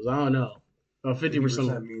Tomatoes. I don't know.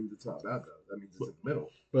 50%. means it's not bad though. That means it's in the middle.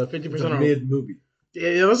 But It's 50% a of mid movie.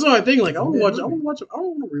 yeah, that's what I think. Like, I want to watch. I Mid-movie. want to watch. I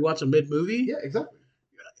don't want to rewatch a mid movie. Yeah, exactly.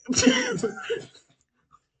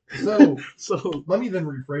 So So let me then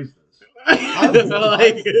rephrase this. I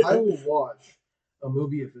I will watch a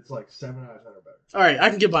movie if it's like 7 out of 10 or better. all right, I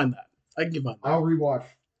can get behind that. I can get behind that. I'll rewatch.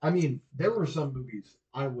 I mean, there were some movies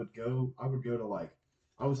I would go to like.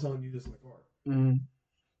 I was telling you this in the car. Mm,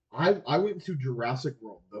 I went to Jurassic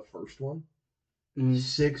World, the first one,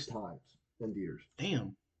 6 times in theaters.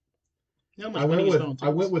 Damn. You know how much I money went you spent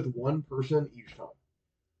on with tickets? one person each time.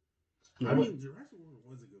 I mean, Jurassic World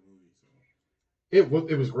was a good movie. So.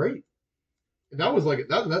 It was great. That was like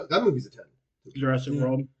that movie's a 10. Jurassic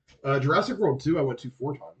World. Jurassic World 2 I went to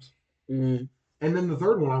 4 times. Mm. And then the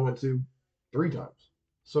third one I went to 3 times.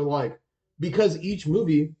 So like because each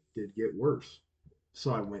movie did get worse.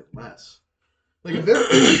 So I went less. Like if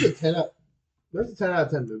there's a 10 out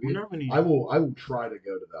of 10 movie, I will try to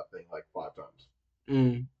go to that thing like 5 times.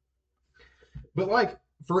 Mm. But like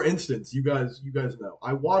for instance, you guys know,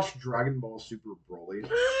 I watched Dragon Ball Super Broly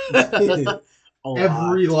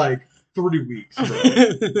every like 3 weeks. Bro.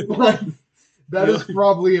 Like, that is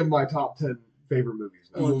probably in my top 10 favorite movies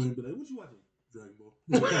now. What you watching? Dragon Ball.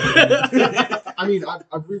 I mean,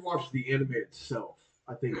 I've rewatched the anime itself.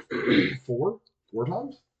 I think 4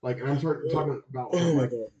 times. Like, and I'm talking about Oh my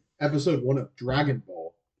like god. episode 1 of Dragon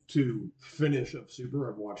Ball to finish of Super.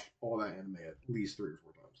 I've watched all that anime at least 3 or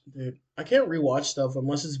 4 times. Dude, I can't rewatch stuff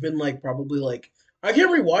unless it's been like probably like I can't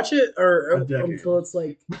rewatch it or A decade. until it's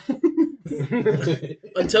like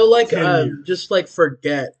until like 10 years. just like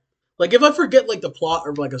forget. Like if I forget like the plot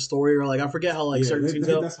or like a story or like I forget how like certain scenes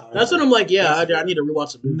go. That's when I'm like, yeah, I need to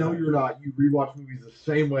rewatch the movie. No, you're not. You rewatch movies the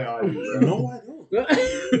same way I do. Bro. No, I don't.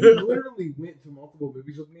 You literally went to multiple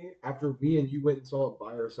movies with me after me and you went and saw it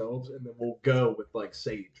by ourselves, and then we'll go with like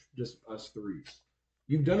Sage, just us 3.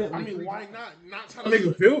 You've done it. I like mean, 3 why times. not? Not trying to make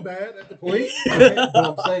you feel bad at the point. Okay, but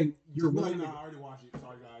I'm saying you're No, willing no, to. I already watched it.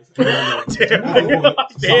 Sorry, guys. Damn. No,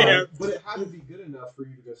 Damn. But it had to be good enough for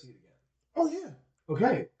you to go see it again. Oh yeah.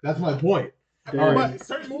 Okay, that's my point. Damn. But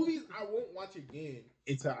certain movies I won't watch again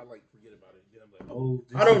until I like forget about it. Then I'm like, oh,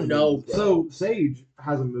 this I don't is know. good. So Sage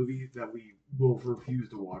has a movie that we will refuse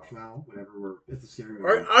to watch now. Whenever it's a scary movie.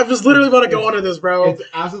 Alright, I was literally about to go on to this, bro. It's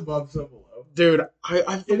As Above, So Below. Dude,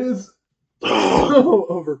 I It is so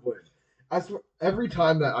overplayed. I swear, every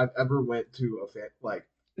time that I've ever went to a like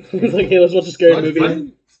it's like, hey, let's watch a scary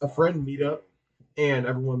movie. a friend meetup, and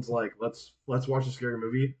everyone's like, let's watch a scary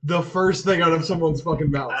movie. The first thing out of someone's fucking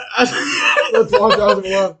mouth. Let's watch House of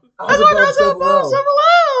Love. House of Love so below.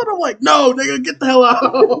 I'm like, no, nigga, get the hell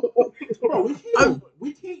out. Bro,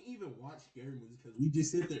 we can't even watch scary movies because we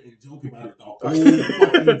just sit there and joke about it the whole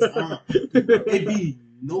fucking time. It'd be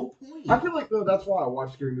no point. I feel like though that's why I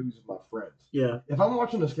watch scary movies with my friends. Yeah. If I'm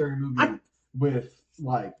watching a scary movie with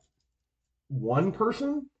like one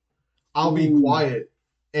person, I'll be quiet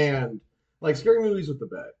and like scary movies with the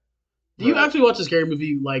bed. Do you actually watch a scary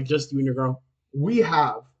movie like just you and your girl? We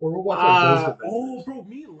have, or we'll watch like Ghost Adventures. Oh, bro,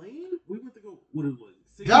 me and Lane, we went to go. What it was,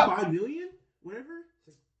 65 million, whatever.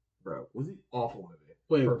 Bro, was it awful movie?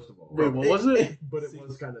 Wait, first of all, wait, what was it? But it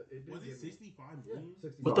was kind of. Was it 65 million? Yeah,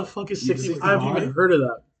 What the fuck is 65? 60? I haven't even heard of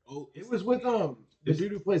that. Oh, it was with the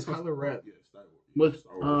dude who plays Kylo Ren. With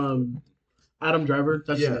Adam Driver.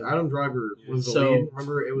 That's Adam Driver was the lead.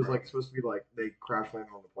 Remember, it was like supposed to be like they crash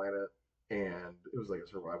landed on the planet, and it was like a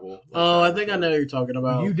survival. Oh, I think I know what you're talking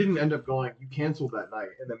about. You didn't end up going. You canceled that night,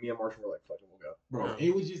 and then me and Marshall were like, "Fuck it, we'll go." Bro,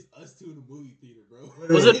 it was just us two in the movie theater,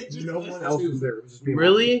 bro. Was it? No one else was there. It was just me.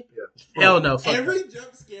 Really? Yeah. Hell no. Fuck Every that.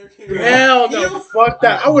 jump scare came Hell no. Fuck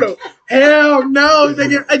that. I would have. Hell no.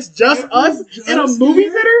 Nigga, it's just us in a movie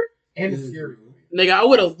theater? And it's scary. Nigga, I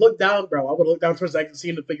would have looked down, bro. I would have looked down towards the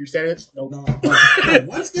scene the figure standing. Nope. No.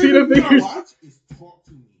 One scary movie I watch is Talk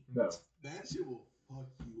to Me. No. That shit will fuck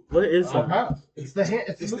you. What is that? that? It's the hand.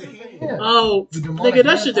 It's the hand. Oh, nigga,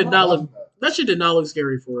 that shit did not look. That shit did not look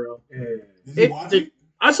scary for real.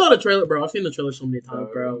 I saw the trailer, bro. I've seen the trailer so many times,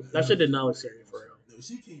 bro. That shit did not look scary for real. No,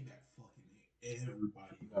 she came back fucking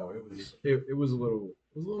everybody. No, it was a little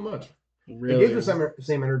much. Really? It gave the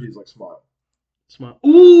same energy as like Smile. Smile.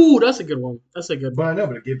 Ooh, that's a good one. That's a good But one. I know,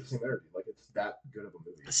 but it gave the same energy. Like it's that good of a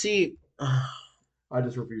movie. See, I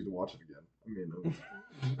just refuse to watch it again. I mean,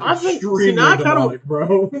 I think. See, now I kind of,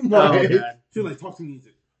 bro. Like, Feel like Talk to Me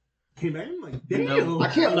came back. I'm like, damn. I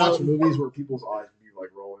can't watch movies where people's eyes be like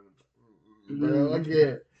rolling. Bro, I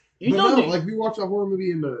can't. You but know, no, like we watched a horror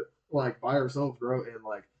movie in the like by ourselves, bro, and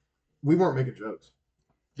like we weren't making jokes.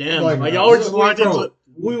 damn, like y'all were just watching.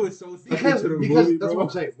 We were so because to the because movie, that's bro. what I'm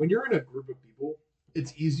saying. When you're in a group of people,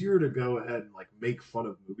 it's easier to go ahead and like make fun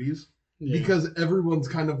of movies because everyone's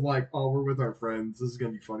kind of like, oh, we're with our friends. This is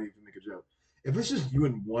gonna be funny if we make a joke. If it's just you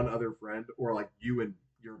and one other friend, or like you and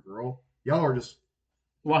your girl, y'all are just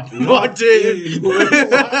Locked in. like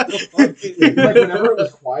whenever it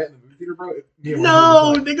was quiet in the movie theater, bro.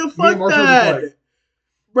 No, nigga, fuck that. Like,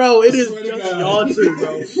 bro, it is swear to just God. y'all two,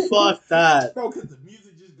 bro. Fuck that. Bro, because the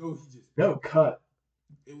music just goes. no, cut.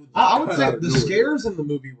 It was I would cut say out of the nowhere. scares in the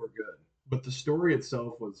movie were good, but the story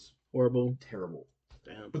itself was Horrible. terrible.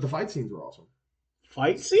 Damn. But the fight scenes were awesome.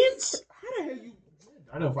 Fight scenes? How the hell you.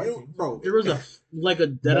 I know fight scenes. Bro, There was a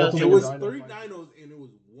dead ass. Multiple it was dino 3 fights. dinos, and it was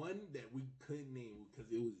one that we couldn't name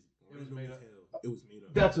because it was made as up. hell. It was made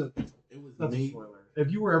up. That's a It was a made. spoiler. If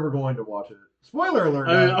you were ever going to watch it, spoiler alert,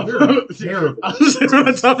 I guys, mean, they're terrible. I was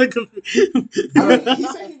on topic of. He said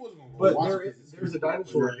he wasn't gonna But watch there it. is there's a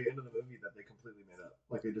dinosaur at the end of the movie that they completely made up.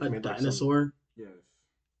 Like they just A made like dinosaur? Yes.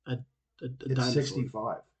 A It's dinosaur.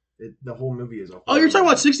 65. The whole movie is a. Oh, you're talking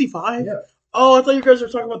about 65? Yeah. Oh, I thought you guys were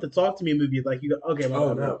talking about the Talk to Me movie. Like, you got. Okay, my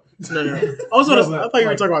Oh bad. no. No. I was gonna. No, I but, thought you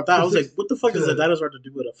were like, talking about that. I was to like, what the fuck does to- a dinosaur have to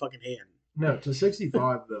do with a fucking hand? No, to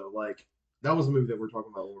 65 though. Like that was the movie that we're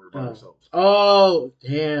talking about when we were by Oh. ourselves. Oh,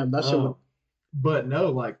 damn. That shit would. But no,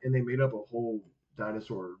 like, and they made up a whole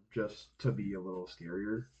dinosaur just to be a little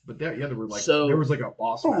scarier. But there were like So- there was like a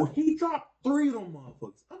boss. Bro, battle. he dropped 3 of them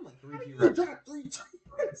motherfuckers. I'm like, Three how you T-Rex. drop 3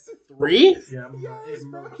 T-Rex? 3? Yeah, Yes,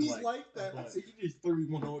 bro. He's like that. I said, you just threw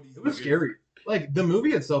one of these. it was scary. Like the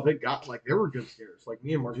movie itself, it got like there were good scares. Like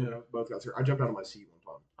me and Marshall both got scared. I jumped out of my seat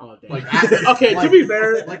one time. Oh, damn. Like, okay, like- to be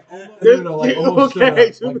fair. Like almost, There's- like almost stood okay,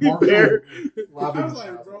 up. to Like, be Marshall fair. laughing I was his like,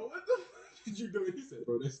 ass bro, off. what the fuck did you do? He said,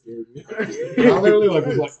 bro, that scared me. And I literally like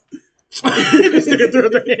was like This nigga threw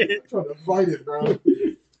their hand. trying to fight it, bro.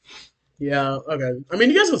 Yeah, okay. I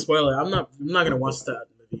mean, you guys can spoil it. I'm not gonna watch that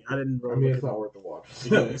movie. I didn't I really. mean, it's not worth the watch.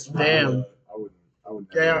 Damn. I wouldn't.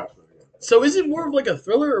 Yeah. Watch it again. So is it more of like a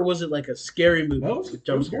thriller or was it like a scary movie? No, with it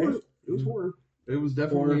jump was scares? horror. It was horror. It was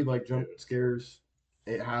definitely Horror. like jump scares.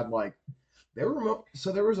 It had like there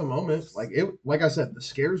was a moment like I said, the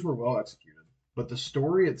scares were well executed, but the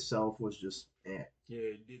story itself was just eh. Yeah,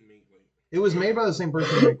 it didn't make like. It was made by the same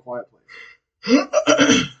person who made Quiet Place.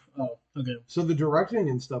 Oh, okay. So the directing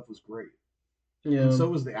and stuff was great. Yeah. And so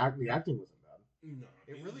was the acting wasn't bad. No,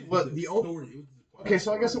 It really was was the the only- story. It was the Okay,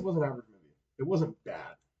 so I guess it was an average movie. It wasn't bad.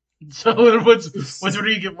 So what are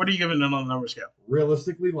you giving it on the number scale?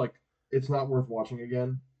 Realistically, like it's not worth watching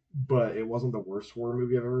again, but it wasn't the worst horror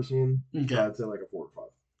movie I've ever seen. Okay. So I'd say like a 4 or 5.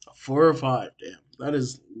 A 4 or 5. Damn, that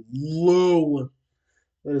is low.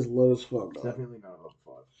 That is low as fuck. Dog. Definitely not above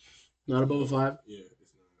 5. Not above a 5. Yeah,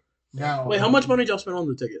 it's Now, Wait, how much money did y'all spend on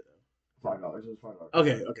the ticket? $5. It was $5.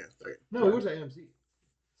 Okay. No, it was at AMC.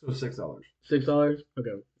 So it was $6. $6. Okay.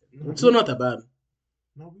 not. It's still not that bad.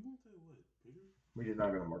 No, we went to what? Bigger? We did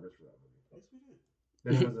not go to Marcus for that movie. Yes, we did.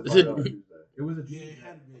 Then it was Is a it- $5 Tuesday. It was a Yeah, Tuesday. it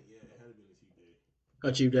had been. Yeah, it had been a cheap day.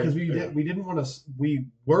 A cheap day. Because we didn't want to. We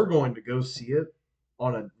were going to go see it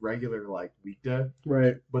on a regular like weekday,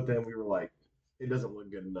 Right. but then we were like, it doesn't look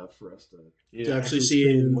good enough for us to. Yeah, To actually see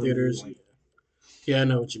it spend in money, theaters. like, Yeah, I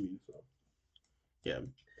know what you mean. Yeah.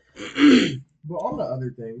 But on the other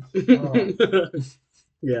things,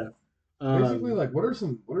 Yeah. basically, like, what are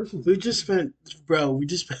some? We just spent, bro. We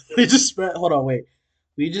just spent. Hold on, wait.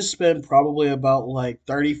 We just spent probably about like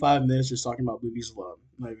 35 minutes just talking about movies alone.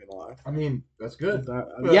 Not even gonna lie. I mean, that's good.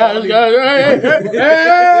 Yeah, let's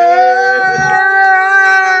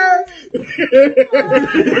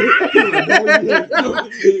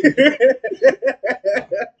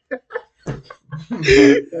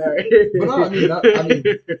But no,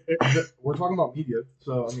 we're talking about media,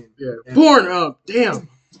 so I mean, yeah. and- Porn. Damn.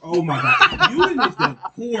 Oh my god, you and this damn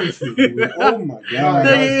porn shit, dude. Oh my All right, god.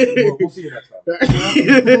 guys, we'll see you next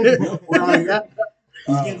time. We're out here.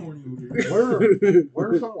 He's Um, getting horny over here. What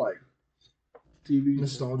are some like TV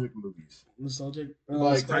nostalgic movies? nostalgic.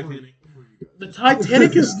 Like Titanic. The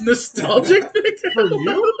Titanic is nostalgic. For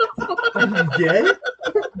you? Are you gay?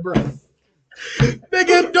 Bro.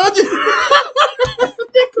 Nigga, don't you?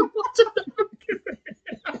 Nigga, what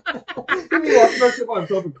He watched that shit by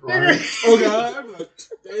himself and crying. Oh god, I'm like,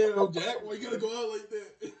 damn, Jack, why you gotta go out like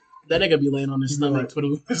that? That nigga be laying on his He'd be stomach, like-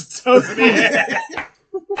 twiddling his toes.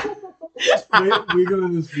 We go to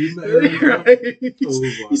this feed in the area. Right.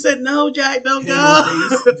 Oh, He said, "No, Jack, don't Hand go." on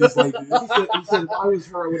face, just like this. He said, if I was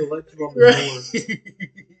her, I would have let you on the door. Right.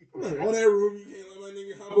 I'm like, all that room, you can't let my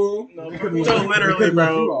nigga hop on. No, They bro, couldn't so let- they literally, couldn't let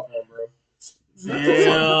bro. you off on, bro.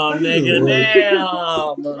 Damn, nigga, I'm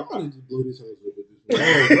damn. gonna just blow this house up with Oh, this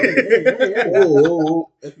hey, hey. one.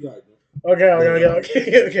 FBI, bro.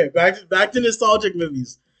 Okay. Back to nostalgic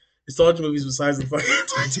movies. Nostalgic movies besides the fucking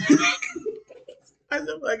Titanic. Besides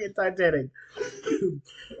the fucking Titanic.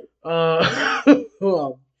 Hold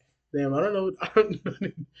on. Damn, I don't know.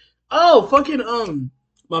 Oh, fucking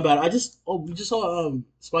my bad. We just saw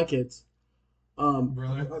Spy Kids.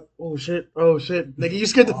 Brother. Oh shit. Nigga, you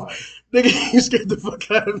scared the fuck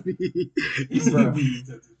out of me. Bro.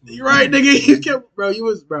 You're right, nigga. You kept, bro.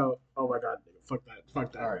 Oh my god, nigga. Fuck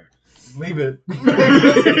that. All right. Leave it.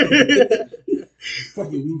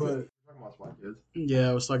 Fucking But weed. talking about Spy Kids. Yeah,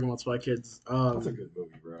 I was talking about Spy Kids. That's a good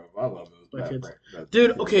movie, bro. I love those. Spy Kids. That-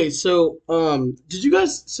 Dude, okay, so did you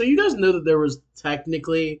guys know that there was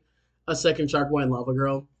technically a second Sharkboy and Lava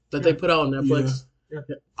Girl that they put out on Netflix? Yeah.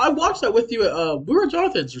 I watched that with you at we were at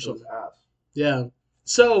Jonathan's or It was something. ass. Yeah.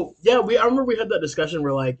 So yeah, I remember we had that discussion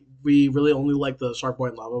where like we really only like the Sharkboy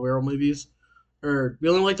and Lava Girl movies. Or we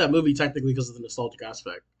only like that movie technically because of the nostalgic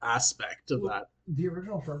aspect of that. The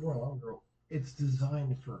original Sharkboy and Lava Girl, it's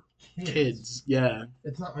designed for Kids, yeah.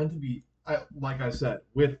 It's not meant to be. Like I said,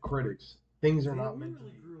 with critics, things are not We meant to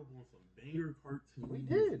really be. grew up on some banger cartoons. We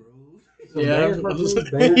did. Bro. Some Yeah, banger cartoons,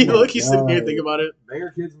 banger you look, kids, he's sitting here thinking about it.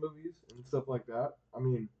 banger kids movies and stuff like that. I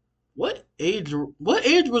mean, What age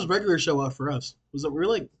was regular show out for us? Was it we were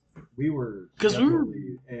like we were 'Cause we were-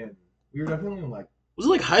 definitely in like was it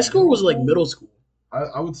like high school or was it like middle school?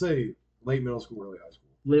 I would say late middle school, early high school.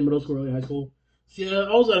 Late middle school, early high school. Yeah,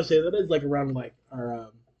 I was gonna say that is like around like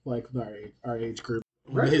our age group.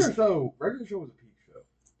 Regular show was a peak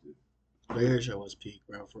show. Regular show was peak,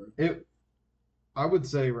 bro. I would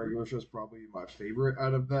say regular show is probably my favorite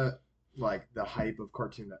out of that. Like the hype of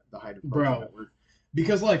Cartoon Bro. Network,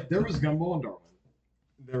 because like there was Gumball and Darwin,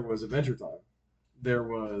 there was Adventure Time, there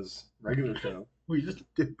was regular show, We just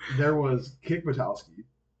did. there was Kick Buttowski.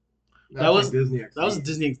 That was- Disney XD. That was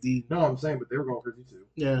Disney XD. No, I'm saying, but they were going crazy too.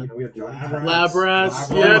 Yeah. You know, we had Johnny Lab Lab Rats.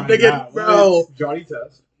 Lab Yeah, Rats. nigga, God, bro. Johnny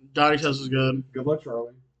Test. Johnny Test was good. Good Luck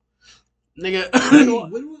Charlie. Nigga. Hey,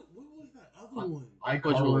 what was that other one? Which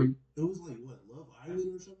iCarly. one? It was like what, Love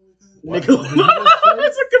Island or something like that? What? Nigga.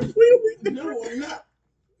 That's a completely No, I'm not.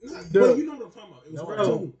 Dude. But you know what I'm talking about. It was No,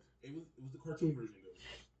 cartoon. It was the cartoon version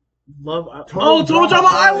Love. Total Total Drama Drama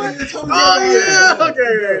Island. Island. Oh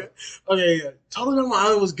yeah. Okay. Total Drama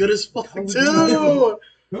Island was good as fuck Total too. Drama.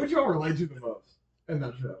 Who would y'all relate to the most in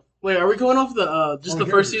that show? Wait, are we going off the just Oh, the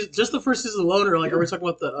first characters. season? Just the first season alone, or like are we talking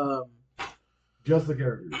about the Just the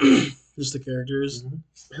characters. just the characters? Mhm.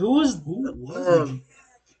 Who was? Who was it?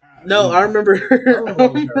 No, I remember. don't know I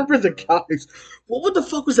what remember the characters guys. What the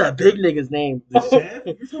fuck was that big nigga's name? The chef?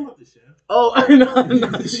 You're talking about the chef? Oh, I know.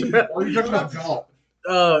 Not the chef. Are you talking about Joel?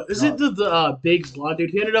 Is it the big blonde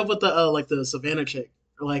dude? He ended up with the like the Savannah chick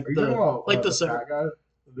like Are you talking about like the fat guy?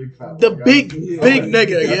 The big fat the guy? big Yeah. big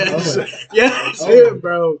nigga, That's yes, Owen. yes, Owen. him,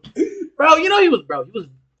 bro. Bro, you know he was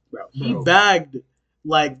he Bro. bagged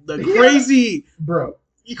like the He crazy Bro.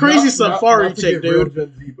 crazy Not safari to chick, get real dude.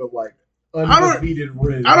 Gen Z, but like I don't- undefeated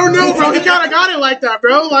Riz. I don't know, bro. He kind of got it like that,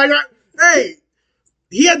 bro. Like, hey,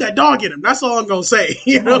 he had that dog in him. That's all I'm gonna say.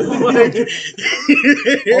 You know, like,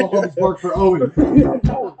 All homes work for Owen.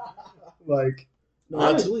 Like,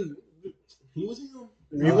 Honestly, he was him.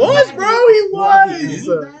 he was, bro. He was.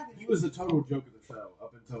 He was the total joke of the show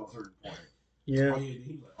up until a certain point. Yeah, Oh yeah,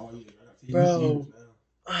 he was like, oh yeah, I got to Bro. see now.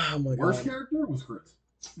 oh my worst god. character was Chris.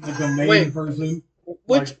 Like the main Wait. person.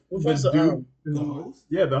 Which Like, was the the dude. The host?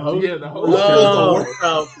 Yeah, the host. Yeah, the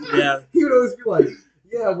host. yeah. He would always be like,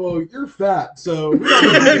 "Yeah, well, you're fat, so we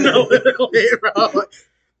No, don't." literally, bro.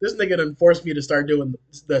 This nigga done forced me to start doing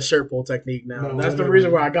the shirt pull technique now. No, That's the literally.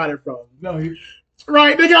 reason where I got it from. No, he.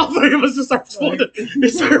 Right, nigga, I thought it was to start pulling the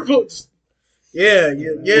shirt pull. Yeah,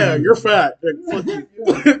 you're fat. Fuck you.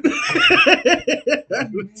 What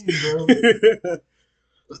do you mean, bro?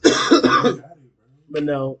 But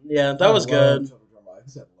no, yeah, that was good. I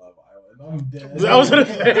said Love Island. I'm dead. I was gonna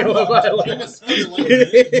say Love Island. It sounded like that.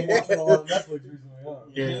 I'm watching a lot of Netflix recently. Huh?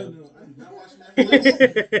 Yeah. Hell no, I did not watch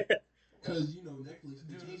Netflix because you know Netflix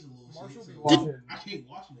they changed a little Marshall shit. be So watching. I can't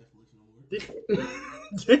watch Netflix no more.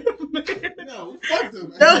 Damn, No, fuck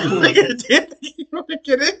them. no, nigga, damn, you want to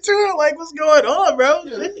get into it? Like, what's going on, bro?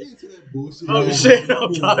 Yeah, let's get into that bullshit. Oh Yeah. shit! Oh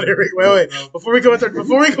god! Here we wait. Before we go into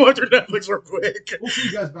Netflix real quick. We'll see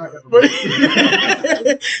you guys back at the But-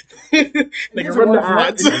 break. Nigga, run the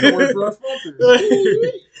ads. It's a word for our sponsors.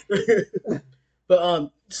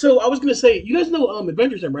 But so I was gonna say, you guys know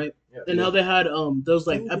Adventure Time, right? Yeah, And how they had those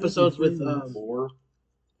like episodes with lore.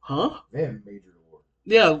 huh? They have major lore.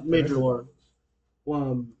 Yeah, major lore.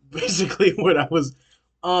 Basically what I was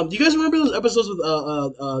do you guys remember those episodes with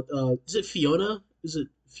is it Fiona? Is it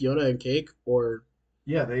Fiona and Cake or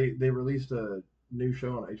Yeah, they released a new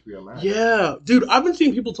show on HBO Max. yeah, dude, I've been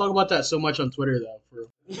seeing people talk about that so much on Twitter though.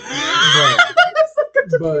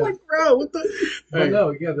 But- Like, bro, what the? But no,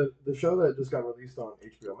 yeah, the show that just got released on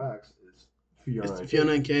HBO Max is Fiona. It's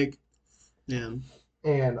Fiona and Cake. Yeah.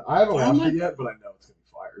 And I haven't I'm watched like- it yet, but I know it's gonna be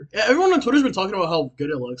fire. Yeah, everyone on Twitter's been talking about how good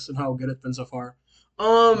it looks and how good it's been so far.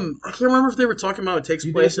 I can't remember if they were talking about it takes Do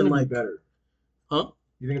you think place it's in gonna like be better? Huh?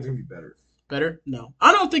 You think it's gonna be better? better. No,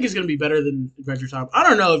 I don't think it's gonna be better than Adventure Time. I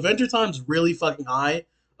don't know. Adventure Time's really fucking high,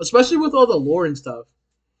 especially with all the lore and stuff.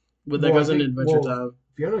 With that Well, I goes into think- Adventure well- Time.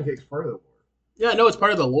 Fiona and Cake's part of the lore. Yeah, I know it's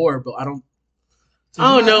part of the lore, but I don't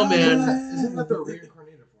know, man. Isn't that the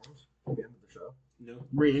reincarnated forms at the end of the show? No.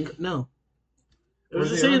 No. It Or was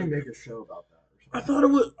did the they already same. make a show about that? Or I something? thought it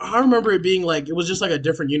was. I remember it being like it was just like a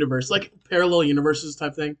different universe, like parallel universes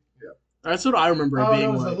type thing. Yeah. That's what I remember it Oh, being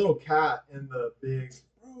no, it's like. the little cat and the big.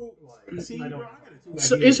 Bro, Like, see, I bro, don't. I got it too.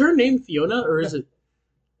 So is her name Fiona or is it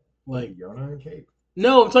like Fiona and Cake.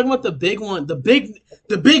 no? I'm talking about the big one, the big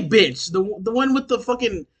bitch, the one with the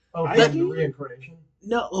fucking Oh, Ice the Cube? reincarnation.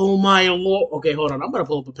 no. Oh my lord. Okay, hold on. I'm gonna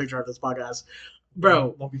pull up a picture of this podcast,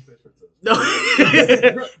 bro. Lumpy Space Princess. No.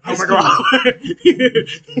 Oh my god.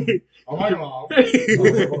 Oh my god.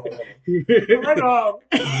 Oh my god.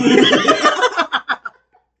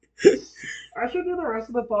 I should do the rest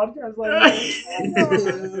of the podcast like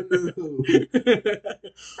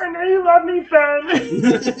I know you love me, son.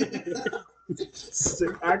 It's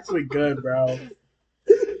actually good, bro.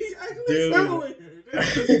 Dude. I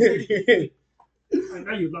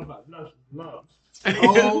know you love us. Love.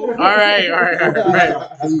 Oh. All right. All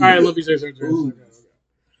right, let me say something. Ooh.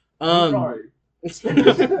 Sorry.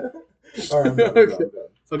 All right, I'm done.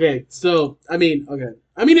 Okay, so I mean,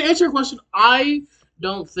 to answer your question, I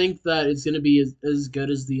don't think that it's gonna be as good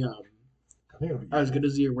as the I think it'll be as good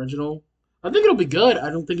as the original. I think it'll be good. I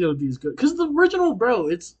don't think it'll be as good because the original, bro,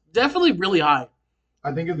 it's definitely really high.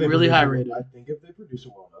 I think if they Really produce high it- rated. I think if they produce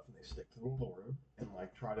it well enough and they stick to the lore and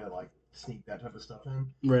like try to like sneak that type of stuff in,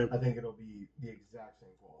 Right, I think it'll be the exact same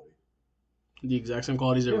quality. the exact same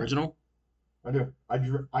quality as the Yeah. original. I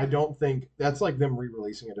do. I don't think that's like them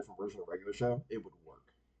re-releasing a different version of a regular show. It would work.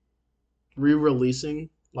 Re-releasing.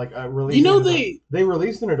 Like releasing. You know they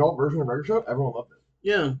released an adult version of a regular show. Everyone loved it.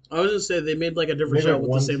 yeah. I was gonna say they made like a They different made show like with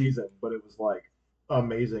one the same. season, but it was like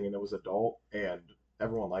amazing and it was adult and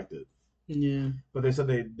everyone liked it. Yeah, But they said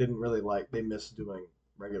they didn't really they missed doing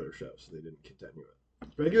regular shows, so they didn't continue it.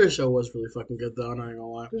 regular show was really fucking good though. I'm not gonna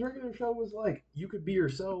lie. Because regular show was like you could be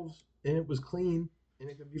yourselves and it was clean and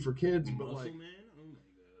it could be for kids, but Muscle like Man? Oh my god.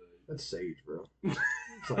 that's Sage, bro. It's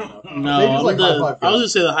like nothing. No, They just, like, I high-five was guys. gonna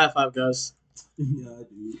say the high five guys. Yeah,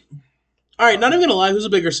 dude. All right, not even gonna lie. Who's a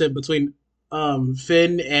bigger simp between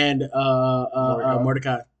Finn and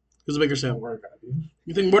Mordecai. Who's a bigger simp? Mordecai, dude.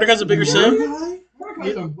 You think Mordecai's a bigger simp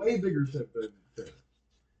Mordecai's a way bigger simp than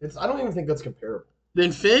Finn. I don't even think that's comparable.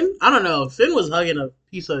 than Finn? I don't know. Finn was hugging a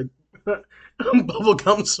piece of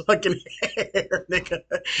bubblegum's fucking hair, nigga.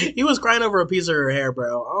 He was crying over a piece of her hair,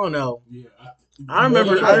 bro. I don't know. Yeah, I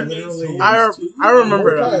remember. Mordecai I literally-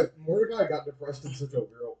 remember. Mordecai got depressed in such a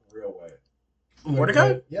real way.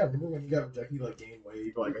 Mordecai? Yeah, remember when he got rejected, he like gained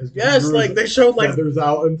weight, like his Yes, grew like his they showed like feathers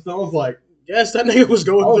out and stuff. I was like, yes, that nigga was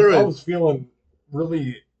going through I it. was feeling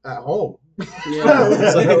really at home. Yeah. I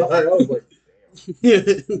was like, Yeah.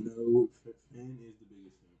 No, Finn is the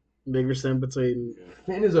biggest thing. Bigger simp between.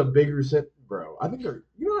 Finn is a bigger simp, bro. I think they're,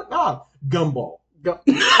 you know what? Nah, Gumball.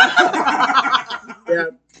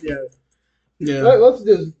 Yeah. Let's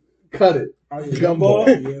just cut it. Gumball.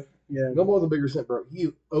 Yeah. Yeah. Gumball's a bigger simp, bro. He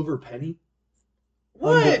over Penny.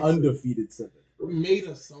 What? Undefeated simp. We made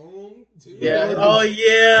a song too. Yeah. Oh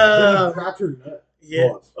yeah. Then cracked her nut. Yeah.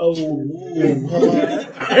 Pause. Oh.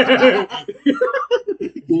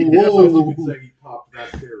 That's what you could say he popped that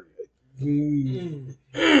cherry.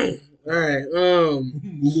 All right.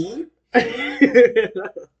 What?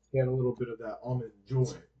 He had a little bit of that almond joy.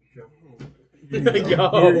 Yo.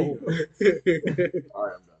 All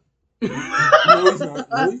right, I'm done. No, he's not.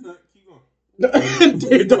 No, he's not. Keep going.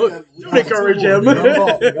 Dude, don't encourage him.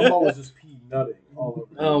 Gumball was just pea nutting all over.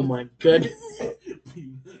 Oh my goodness.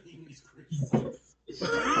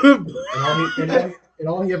 And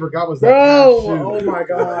all he ever got was that Bro, shoe. oh my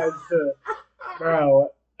god. Bro.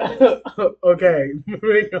 Okay,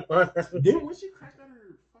 moving on. Then when she cracked out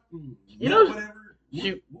her fucking You know- whatever.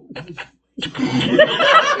 she-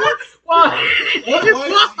 Why? Why?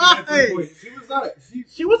 She was not.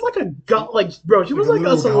 She was like a god, like bro. She was Like like a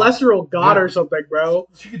a little celestial god Yeah. or something, bro.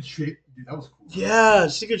 She could shape. Dude, that was cool. Yeah,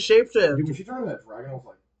 she could shape Dude, shift. when she turned into that dragon, I was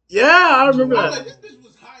like, Yeah, I remember I'm that. like, this bitch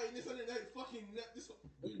was high and this under that fucking nut.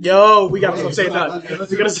 Yo, we gotta stop Hey, saying let's that.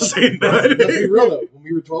 be We gotta stop saying let's be that. real though. When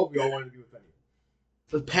we were 12, we all wanted to be with Penny.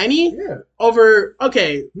 The Penny Yeah. over.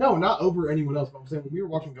 Okay, No, not over anyone else. But I'm saying when we were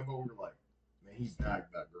watching Gumball, we were like, man, he bagged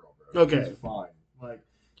that girl, bro. Okay. He's fine. Like,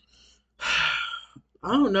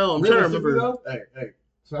 I don't know. I'm trying to realistically, remember. though, hey,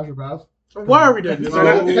 smash or pass? Why are we doing this?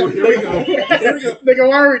 Oh, here we go. Here we go. Nigga,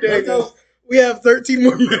 why are we doing Let's go. this? We have 13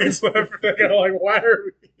 more minutes left. Nigga, like, why are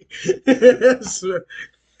we?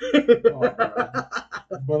 Oh, God.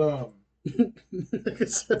 But Nigga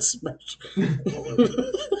said smash.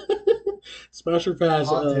 Smash or pass.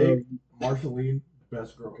 hot take, Marceline,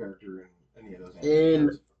 best girl character in any of those. In-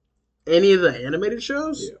 shows. Any of the animated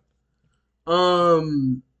shows? Yeah.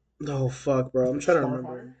 Oh fuck, bro. I'm trying to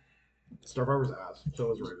remember. Starfire's ass. So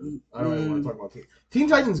was Raven. I don't even want to talk about Teen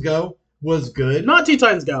Titans Go was good. Not Teen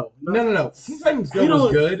Titans Go. No. Teen Titans Go You know-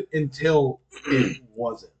 was good until it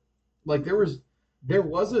wasn't. Like there was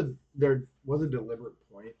a deliberate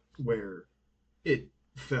point where it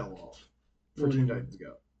fell off for What do you Teen mean? Titans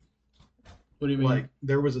Go. What do you mean? Like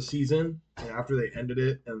there was a season, and after they ended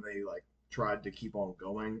it, and they like tried to keep on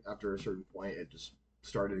going, after a certain point, it just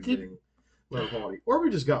started getting lower quality, or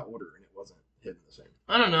we just got older and it wasn't hitting the same.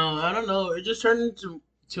 I don't know. It just turned into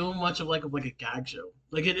too much of like a gag show.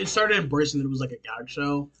 Like it started embracing that it was like a gag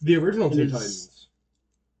show. The original It Teen is- Titans,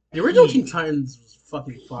 The original Teen Titans was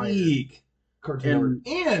fucking fire. peak cartoon, And-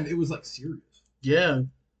 ever. And it was like serious. Yeah,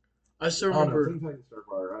 I still I don't know, remember. Teen Titans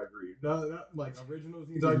Starfire, I agree. No, like original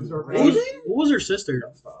Teen Titans What Starfire. was, what was her sister?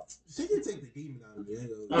 Stop. She did take the demon out of me.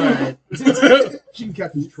 All right. She can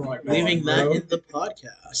catch his try. Leaving that in the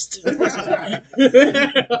podcast.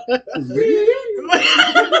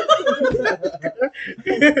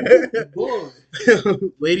 Boy.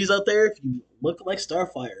 Ladies out there, if you look like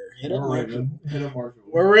Starfire, hit up Marshall. Raven. Hit up Marshall.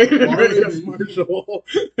 We're Raven. Marshall. Marshall.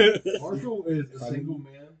 Marshall is a single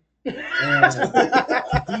man.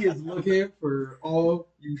 And he is looking for all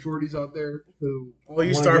you shorties out there who All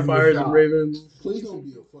you wanna give him a Starfires shot. and Ravens. Please don't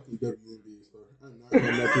be a fucking WNBA star. I'm not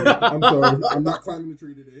climbing that tree. I'm sorry. I'm not climbing the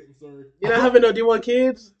tree today. I'm sorry. You not having no D1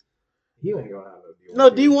 kids? He ain't gonna have no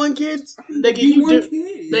No D1 kids? Nigga, you do.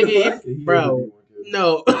 kid. Nigga, He is bro. a D1 kid.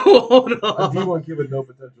 No. Hold A on. D1 kid with no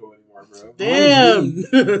potential anymore, bro. Damn.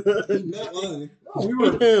 He's not lying. No, we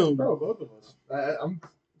were, Damn. bro, both of us. I'm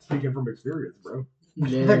speaking from experience, bro.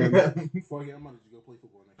 Damn. Fuck yeah, I'm about to go play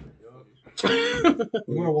football next year.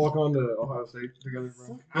 We want to walk on to Ohio State together,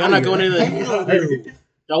 bro. Y'all not going in Hang on, the. dude.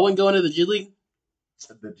 Y'all wouldn't go into the G League?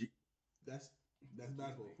 The G- That's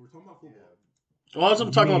basketball. We're talking about football. Well, that's what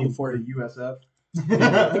I'm talking about You mean before. the USF.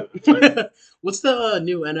 What's the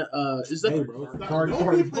new is that Hey, bro. Sorry, Don't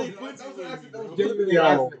sorry. be playing football. That was That was genuinely Yo. an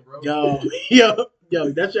accident, bro. yo yo Yo,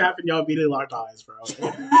 that should happen. Y'all immediately locked eyes, bro.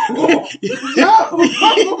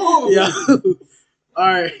 No! Yeah. All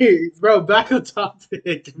right, bro. Back on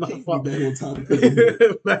topic. My Can't fault. be back on topic because of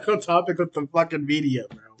you. Back on topic with the fucking media,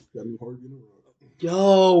 bro. Got me hard in a row.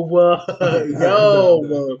 Yo,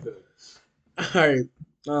 yo. All right.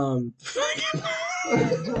 Um.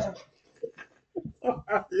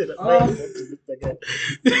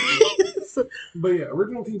 But yeah,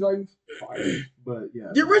 original Teen Titans, fire. But yeah,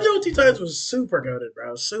 The original Teen Titans was super goated,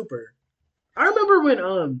 bro. Super. I remember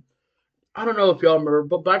when I don't know if y'all remember,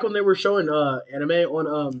 but back when they were showing anime on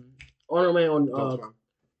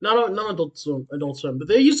Adult Swim, not Adult Swim, but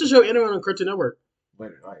they used to show anime on Cartoon Network.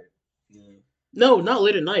 late at night. Yeah. No, not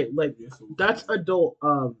late at night. Like Yes, it was. that's adult.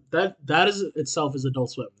 That is itself is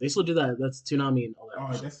Adult Swim. They still do that. That's Toonami and all that.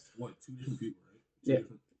 Oh, that's what, 2 different people, right? Yeah.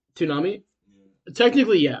 Different. Toonami. Yeah.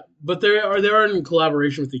 Technically, yeah, but they are in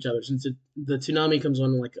collaboration with each other since the Toonami comes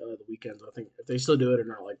on like the weekends. I think if they still do it or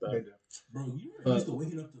not like They that. do. Bro, you were used to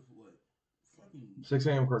waking up to what? Fucking 6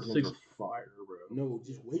 a.m. cartoons Six- are fire, bro. no,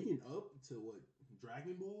 just waking up to what?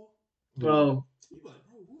 Dragon Ball. Oh, You be like,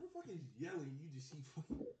 bro, who the fuck is yelling? You just see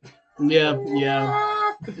fucking. yeah.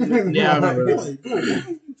 Yeah, I remember You're that. like, bro, why are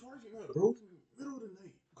you charging up, bro? It's middle of the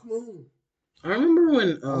night. Come on. I remember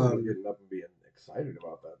when I was getting up and being excited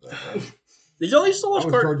about that. did y'all used to I watch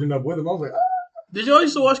was charging up with him. I was like, Did y'all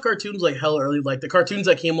used to watch cartoons like hell early? Like the cartoons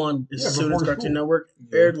that came on as Yeah, soon as before Cartoon school. Network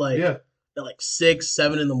Yeah. aired, like yeah. at like 6,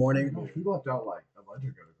 7 in the Oh my morning. gosh, we left out like a bunch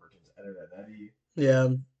of good cartoons. Ed, Ed, Ed, Eddie. Yeah,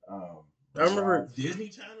 Um, I remember- Disney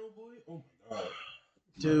Channel, boy. Oh my god.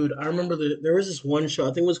 dude, I remember there was this one show. I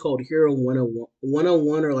think it was called Hero 101,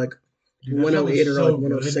 101 or like Dude, that show was 108 or so like good.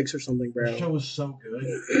 106 or something, The show bro. was so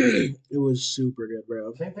good. It was super good,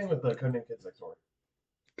 bro. Same thing with the Codename Kids Next Door.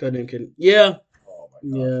 Yeah, Oh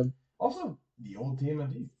my gosh. yeah. Also, the old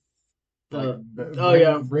TMNT.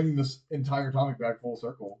 Uh, Bring this entire topic back full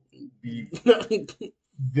circle.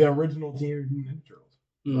 The original Teenage Mutant Ninja Turtles.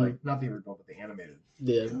 Mm, Like, not the original, but the animated.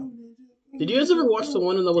 yeah. Did you guys ever watch the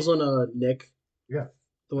one that was on Nick? Yeah.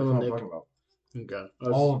 The That's one what on I'm Nick. talking about.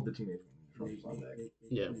 Okay. All of the Teenage Mutant Ninja Turtles on Nick.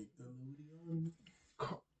 Yeah.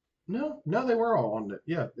 No, they were all on Nick.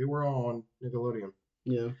 Yeah, they were all on Nickelodeon.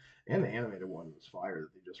 Yeah. And the animated one was fire that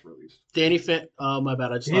they just released. Danny my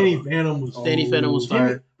bad. I just Danny thought Phantom was Danny Phantom was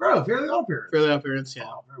fire. Bro, Fairly Odd Parents. Fairly Odd Parents, yeah.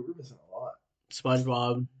 Oh, bro, we're missing a lot.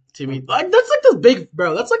 SpongeBob, Timmy. Like that's like the big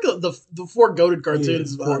bro. That's like the four goated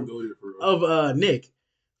cartoons of Nick.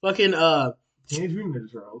 Fucking Teenage Mutant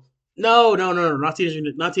Ninja Turtles. no, not Teenage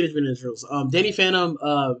Mutant Ninja Turtles. Danny Phantom,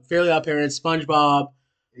 Fairly Odd Parents, SpongeBob.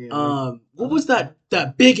 Yeah, What was that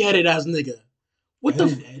big headed ass nigga? What the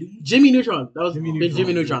Eddie? Jimmy Neutron? That was Jimmy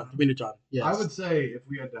Jimmy Neutron. Jimmy Neutron. Yes. I would say if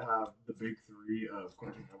we had to have the big three of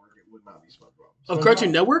Cartoon Network, it would not be SpongeBob. Of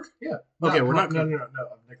Cartoon Network? Yeah. Okay, we're not No, of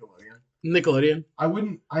Nickelodeon. Nickelodeon.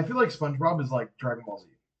 I feel like SpongeBob is like Dragon Ball Z,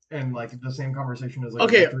 and like the same conversation as like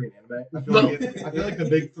Okay. the big three in anime. I feel like the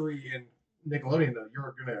big three in Nickelodeon, though,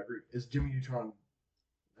 you're gonna agree, is Jimmy Neutron,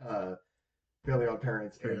 Fairly Odd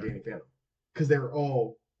Parents, and Yeah. Danny Phantom, because they were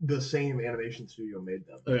all the same animation studio made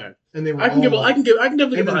them, Okay. and they were. I can definitely get And then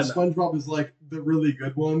behind that. SpongeBob is like the really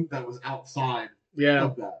good one that was outside Yeah.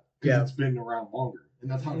 of that because Yeah. it's been around longer, and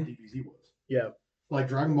that's how Mhm. DBZ was. Yeah. Like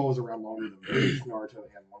Dragon Ball was around longer than Bleach, Naruto,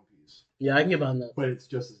 and One Piece, Yeah, I can get behind that. but it's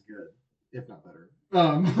just as good, if not better.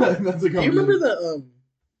 That's a Do you remember that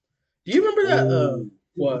do you remember that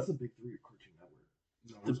what? What's the big three of Cartoon Network?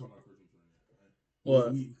 No, we're talking about Cartoon Network.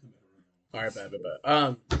 What? We come back around.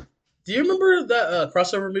 Alright, bad. Do you remember that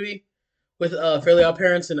crossover movie with Fairly Odd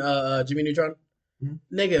Parents and Jimmy Neutron? Mhm.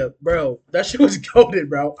 Nigga, bro, that shit was goated,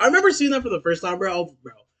 bro. I remember seeing that for the first time, bro.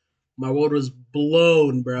 My world was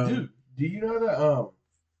blown, bro. Dude, do you know that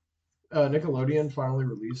Nickelodeon finally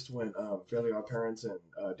released when Fairly Odd Parents and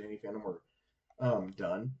Danny Phantom were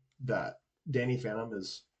done? That Danny Phantom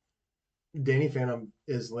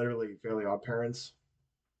is literally Fairly Odd Parents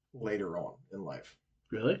later on in life.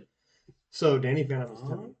 Really? So Danny Phantom is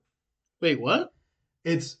Timmy. Wait, what?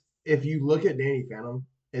 It's if you look at Danny Phantom,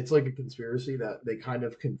 it's like a conspiracy that they kind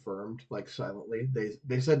of confirmed like silently.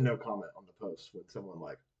 They said no comment on the post when someone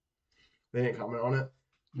like they didn't comment on it.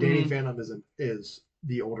 Danny Mhm. Phantom is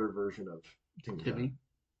the older version of Timmy.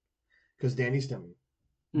 Because Danny's Timmy.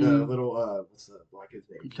 The Mhm. little what's the black kid's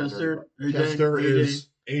name? Chester, AJ, Chester AJ. is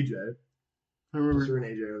AJ. I remember. Chester and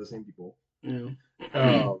AJ are the same people. Yeah.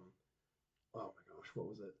 Oh my gosh, what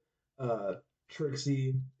was it?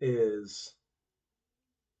 Trixie is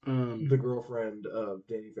the girlfriend of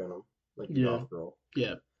Danny Phantom, like the Yeah. goth girl.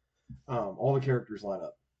 Yeah. All the characters line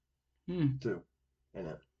up Hmm. too in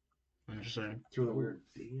it. Interesting. It's really weird.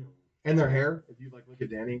 Damn. And their hair, if you like look at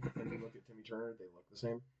Danny and you look at Timmy Turner, they look the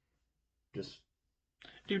same. Just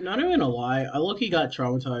Dude, not even a lie. I low-key got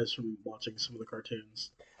traumatized from watching some of the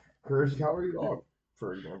cartoons. Courage the Cowardly Dog,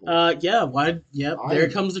 for example. Yeah, why? Yep, there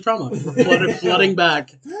I- comes the trauma. Flooding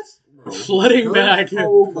back. That's bro. Flooding back.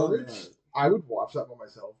 Courage. I would watch that by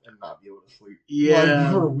myself and not be able to sleep. Yeah.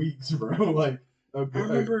 Like, for weeks, bro. Like, I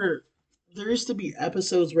remember there used to be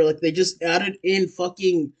episodes where like they just added in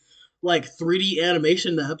fucking like 3D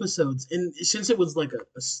animation to episodes, and since it was like it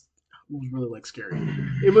was really like scary.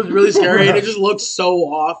 It was really scary, and it just looked so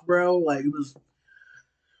off, bro. Like it was,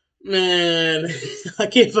 man. I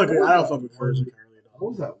can't fucking. I don't fucking Courage the Cowardly Dog. What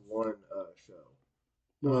was that one show?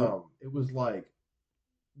 What? It was like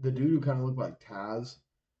the dude who kind of looked like Taz,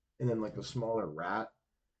 and then like the smaller rat,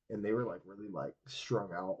 and they were like really like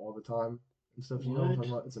strung out all the time and stuff. You know what I'm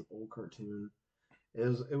talking about? It's an old cartoon.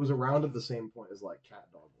 It was around at the same point as like Cat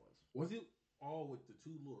Dog was. Was it all with the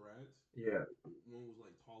two little rats? Yeah. One was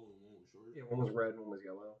like taller and one was short. Yeah, one was red and one was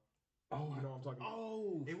yellow. Oh, You know what I'm talking about?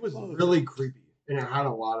 Oh, It was fuck. really creepy, and it had a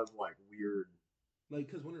lot of like weird. Like,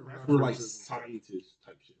 because when the rats were like scientists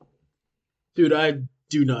type shit. Dude, I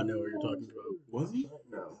do not know what you're talking about. Was he?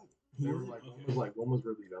 No, they were like one was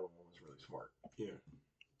really dumb and one was really smart. Yeah.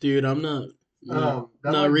 Dude, I'm not. That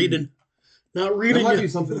might Not be- reading. Not That reading. might be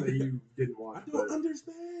something that you didn't I watch. don't But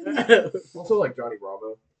understand. also like Johnny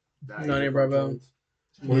Bravo. That Johnny age Bravo. cartoons.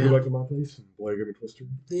 Want to go back to my place and play a game of Twister?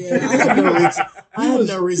 Yeah, I had no reason. I had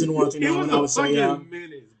no reason watching that when I was so young.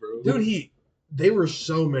 Minutes, bro. Dude, they were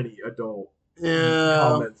so many adult Yeah,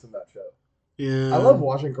 comments in that show. yeah. I love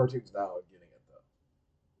watching cartoons now and getting it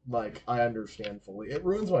though. Like I understand fully. It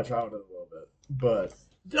ruins my childhood a little bit, but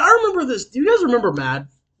I remember this. Do you guys remember Mad?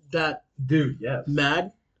 That dude, yes.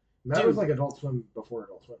 Mad? That Dude. was like Adult Swim before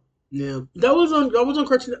Adult Swim. Yeah, that was on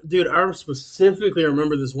Cartoon. Dude, I specifically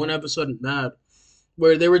remember this one episode in Mad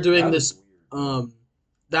where they were doing That this. was weird.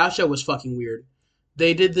 That show was fucking weird.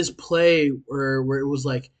 They did this play where it was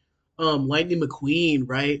like, Lightning McQueen,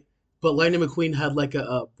 right? But Lightning McQueen had like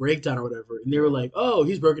a breakdown or whatever, and they were like, "Oh,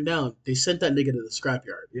 he's broken down." They sent that nigga to the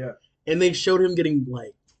scrapyard, Yeah. and they showed him getting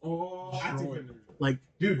like Oh, I think I know. like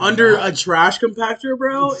Dude, under Mad- a trash compactor,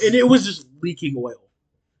 bro, and it was just leaking oil.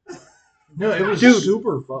 No, it was Dude.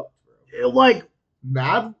 super fucked, bro. It, like,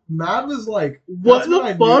 Mad was like what that's the when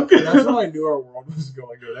I fuck? Knew, that's when I knew our world was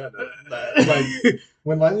going to an end. Like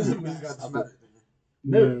when Lightning McQueen got smashed.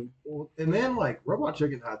 No, and then like Robot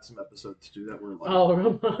Chicken had some episodes too that were like Oh,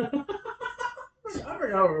 Robot. I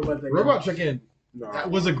forgot what Robot Chicken. Robot Chicken. No. That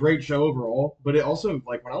was a great show overall, but it also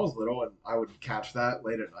like when I was little and I would catch that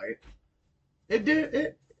late at night.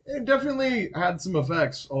 It definitely had some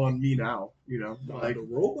effects on me now, you know, like the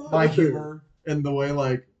robot. my humor and the way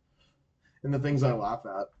like and the things I laugh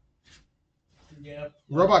at. Yeah.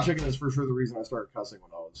 Robot Chicken is for sure the reason I started cussing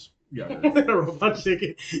when I was younger. Robot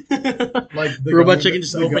Chicken. Like the Robot gummy Chicken bear-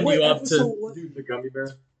 just the opened gummy- you up to. Dude, the gummy bear.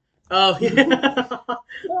 Oh yeah.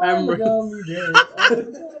 I'm the gummy bear.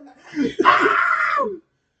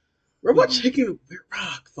 Robot Chicken.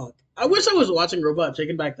 Fuck. I wish I was watching Robot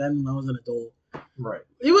Chicken back then when I was an adult. Right.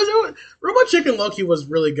 It was Robot Chicken. Loki was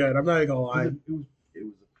really good. I'm not even gonna lie. It was a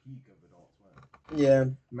peak of Adult Swim. Yeah.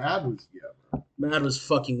 Mad was bro. Mad was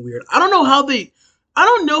fucking weird. I don't know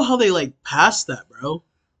how they like passed that, bro.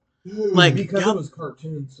 Like, because how- it was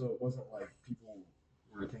cartoons, so it wasn't like people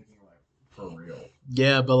were thinking like for real.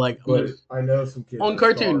 Yeah, but like But I know some kids on that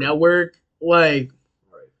Cartoon started- Network, like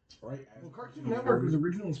Right. Right. Well, Cartoon Network was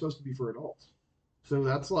originally supposed to be for adults, so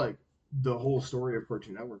that's like the whole story of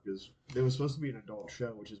Cartoon Network is it was supposed to be an adult show,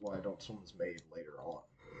 which is why Adult Swim was made later on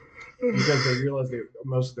because they realized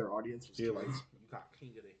most of their audience was Yeah, like kids. you got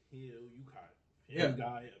King of the Hill, you got Yeah.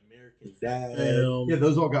 Guy, American Dad. Yeah,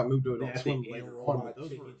 those all got moved to Adult That's Swim the later era on. Robot But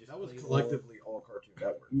Chicken just that was played collectively all Cartoon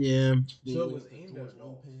Network. yeah. So it was aimed at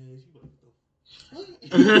adults.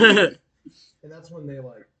 Yeah. And that's when they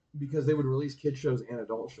like because they would release kid shows and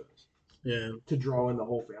adult shows to draw in the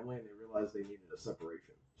whole family, and they realized they needed a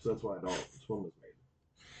separation. So that's why Adult Swim was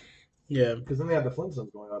made. Yeah. Because then they had the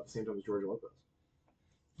Flintstones going out at the same time as George Lopez.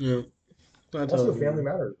 Yeah. That's Also, how- Family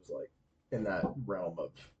Matters was like in that realm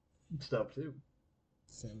of stuff too.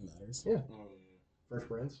 Family Matters. Yeah. Fresh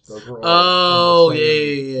Prince. Those were all Oh, from the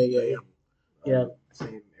same yeah. vein, Yeah.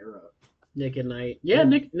 Same era. Nick at Night. Yeah,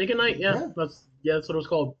 Nick at Night. Yeah, Yeah. that's what it was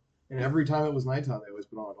called. And every time it was nighttime, they always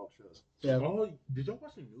put on adult shows. Yeah. Oh, did y'all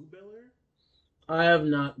watch the new Bel Air? I have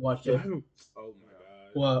not watched it. Oh my god.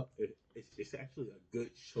 What? It's actually a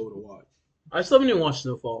good show to watch. I still haven't even watched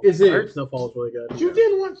Snowfall. Is I it- heard Snowfall is really good. You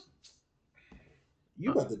didn't watch.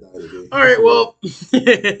 You about to die today. All right. Well,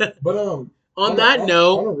 But on On that a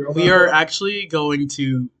note, real we note, are though- actually going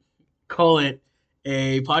to call it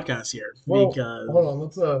a podcast here Well, because hold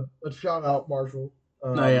on, let's shout out Marshall.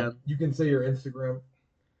 Oh, yeah. You can say your Instagram.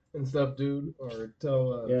 and stuff, dude, or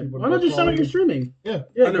tell Yeah. people. Why not just shout out your streaming? Yeah,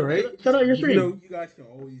 Yeah, I know, right? Shout out your You stream. know, you guys can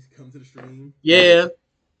always come to the stream. Yeah.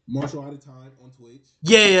 Marshall out of time on Twitch.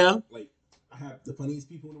 Yeah. Like, I have the funniest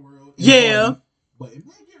people in the world. Yeah. Party, but it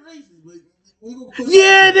might get racist, but we gonna push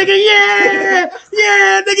Yeah, it. nigga, yeah!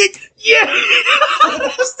 Yeah, nigga, yeah!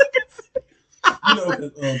 You know,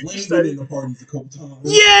 because Blaine been in the parties a couple times.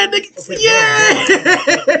 Yeah, nigga, yeah!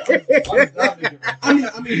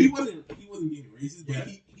 I mean, he wasn't being racist, but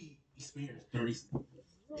he experienced the racism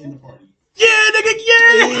in the party. Yeah, nigga,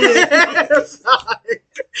 yeah!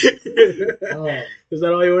 Is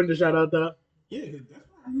that all you wanted to shout out, though? Yeah, that's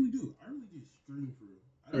what I really do. I really do stream for real.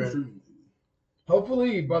 I don't stream.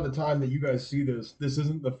 Hopefully, by the time that you guys see this, this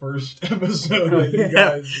isn't the first episode that you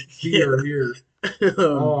guys see or hear.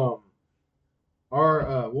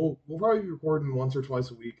 We'll probably be recording once or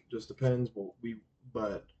twice a week. Just depends.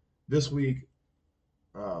 But this week,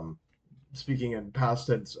 speaking in past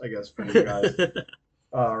tense, I guess for you guys,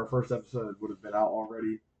 our first episode would have been out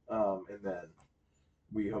already, and then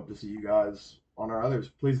we hope to see you guys on our others.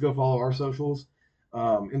 Please go follow our socials,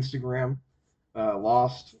 Instagram,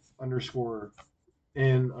 lost_in_thought_.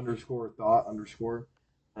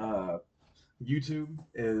 YouTube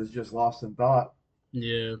is just Lost in Thought.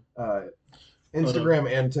 Yeah. Instagram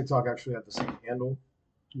and TikTok actually have the same handle.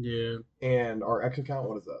 Yeah. And our X account,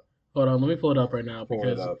 what is that? Hold on, let me pull it up right now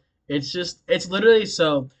because it's literally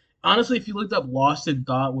so. Honestly, if you looked up "Lost in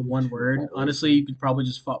Thought" with one word, honestly, you could probably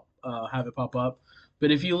just have it pop up.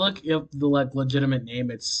 But if you look up the legitimate name,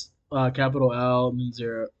 it's capital L and then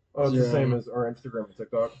 0. Oh, it's 0. the same as our Instagram and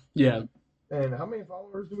TikTok. Yeah. And how many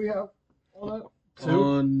followers do we have on that? 2?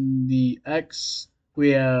 On the X, we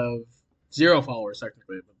have 0 followers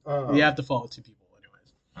technically, but you have to follow 2 people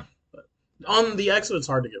anyways. But on the X, it's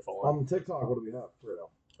hard to get followed. On TikTok, what do we have right now?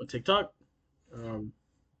 On TikTok,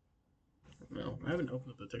 no, I haven't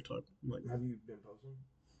opened up the TikTok. Have you been posting?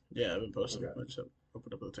 Yeah, I've been posting. Okay. I just haven't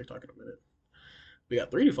opened up the TikTok in a minute. We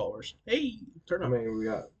got 3 followers. Hey, turn How up. many we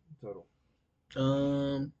got total?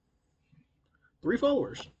 3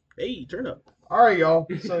 followers. Hey, turn up. All right, y'all.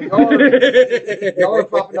 So y'all are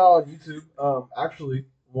popping out on YouTube. Actually,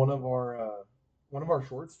 one of our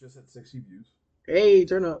shorts just had 60 views. Hey,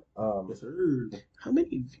 turn up. Yes, sir. How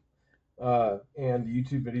many? And the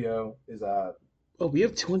YouTube video is at. Oh, we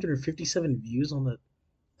have 257 views on the.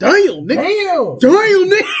 Damn, nigga.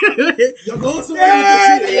 Damn, nigga. You're going somewhere.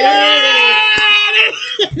 Yeah.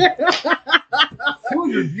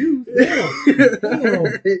 200 views.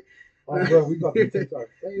 Damn. Like, bro, we got the TikTok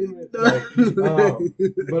famous.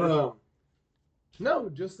 No,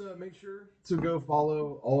 just make sure to go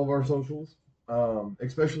follow all of our socials,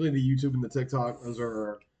 especially the YouTube and the TikTok. Those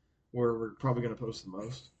are where we're probably going to post the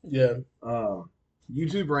most. Yeah.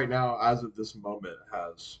 YouTube right now, as of this moment,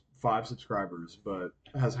 has 5 subscribers, but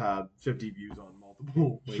has had 50 views on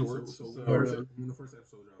multiple shorts. So when the first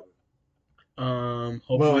episode dropped?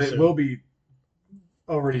 Hopefully well, it soon. will be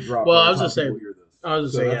already dropped. Well, by the I was time just saying. people hear this. I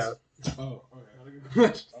was just saying, yeah. Oh, okay.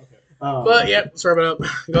 Okay. But yeah, sorry about that.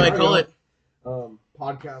 Go ahead, call it.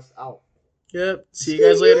 Podcast out. Yep. See you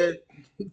guys later.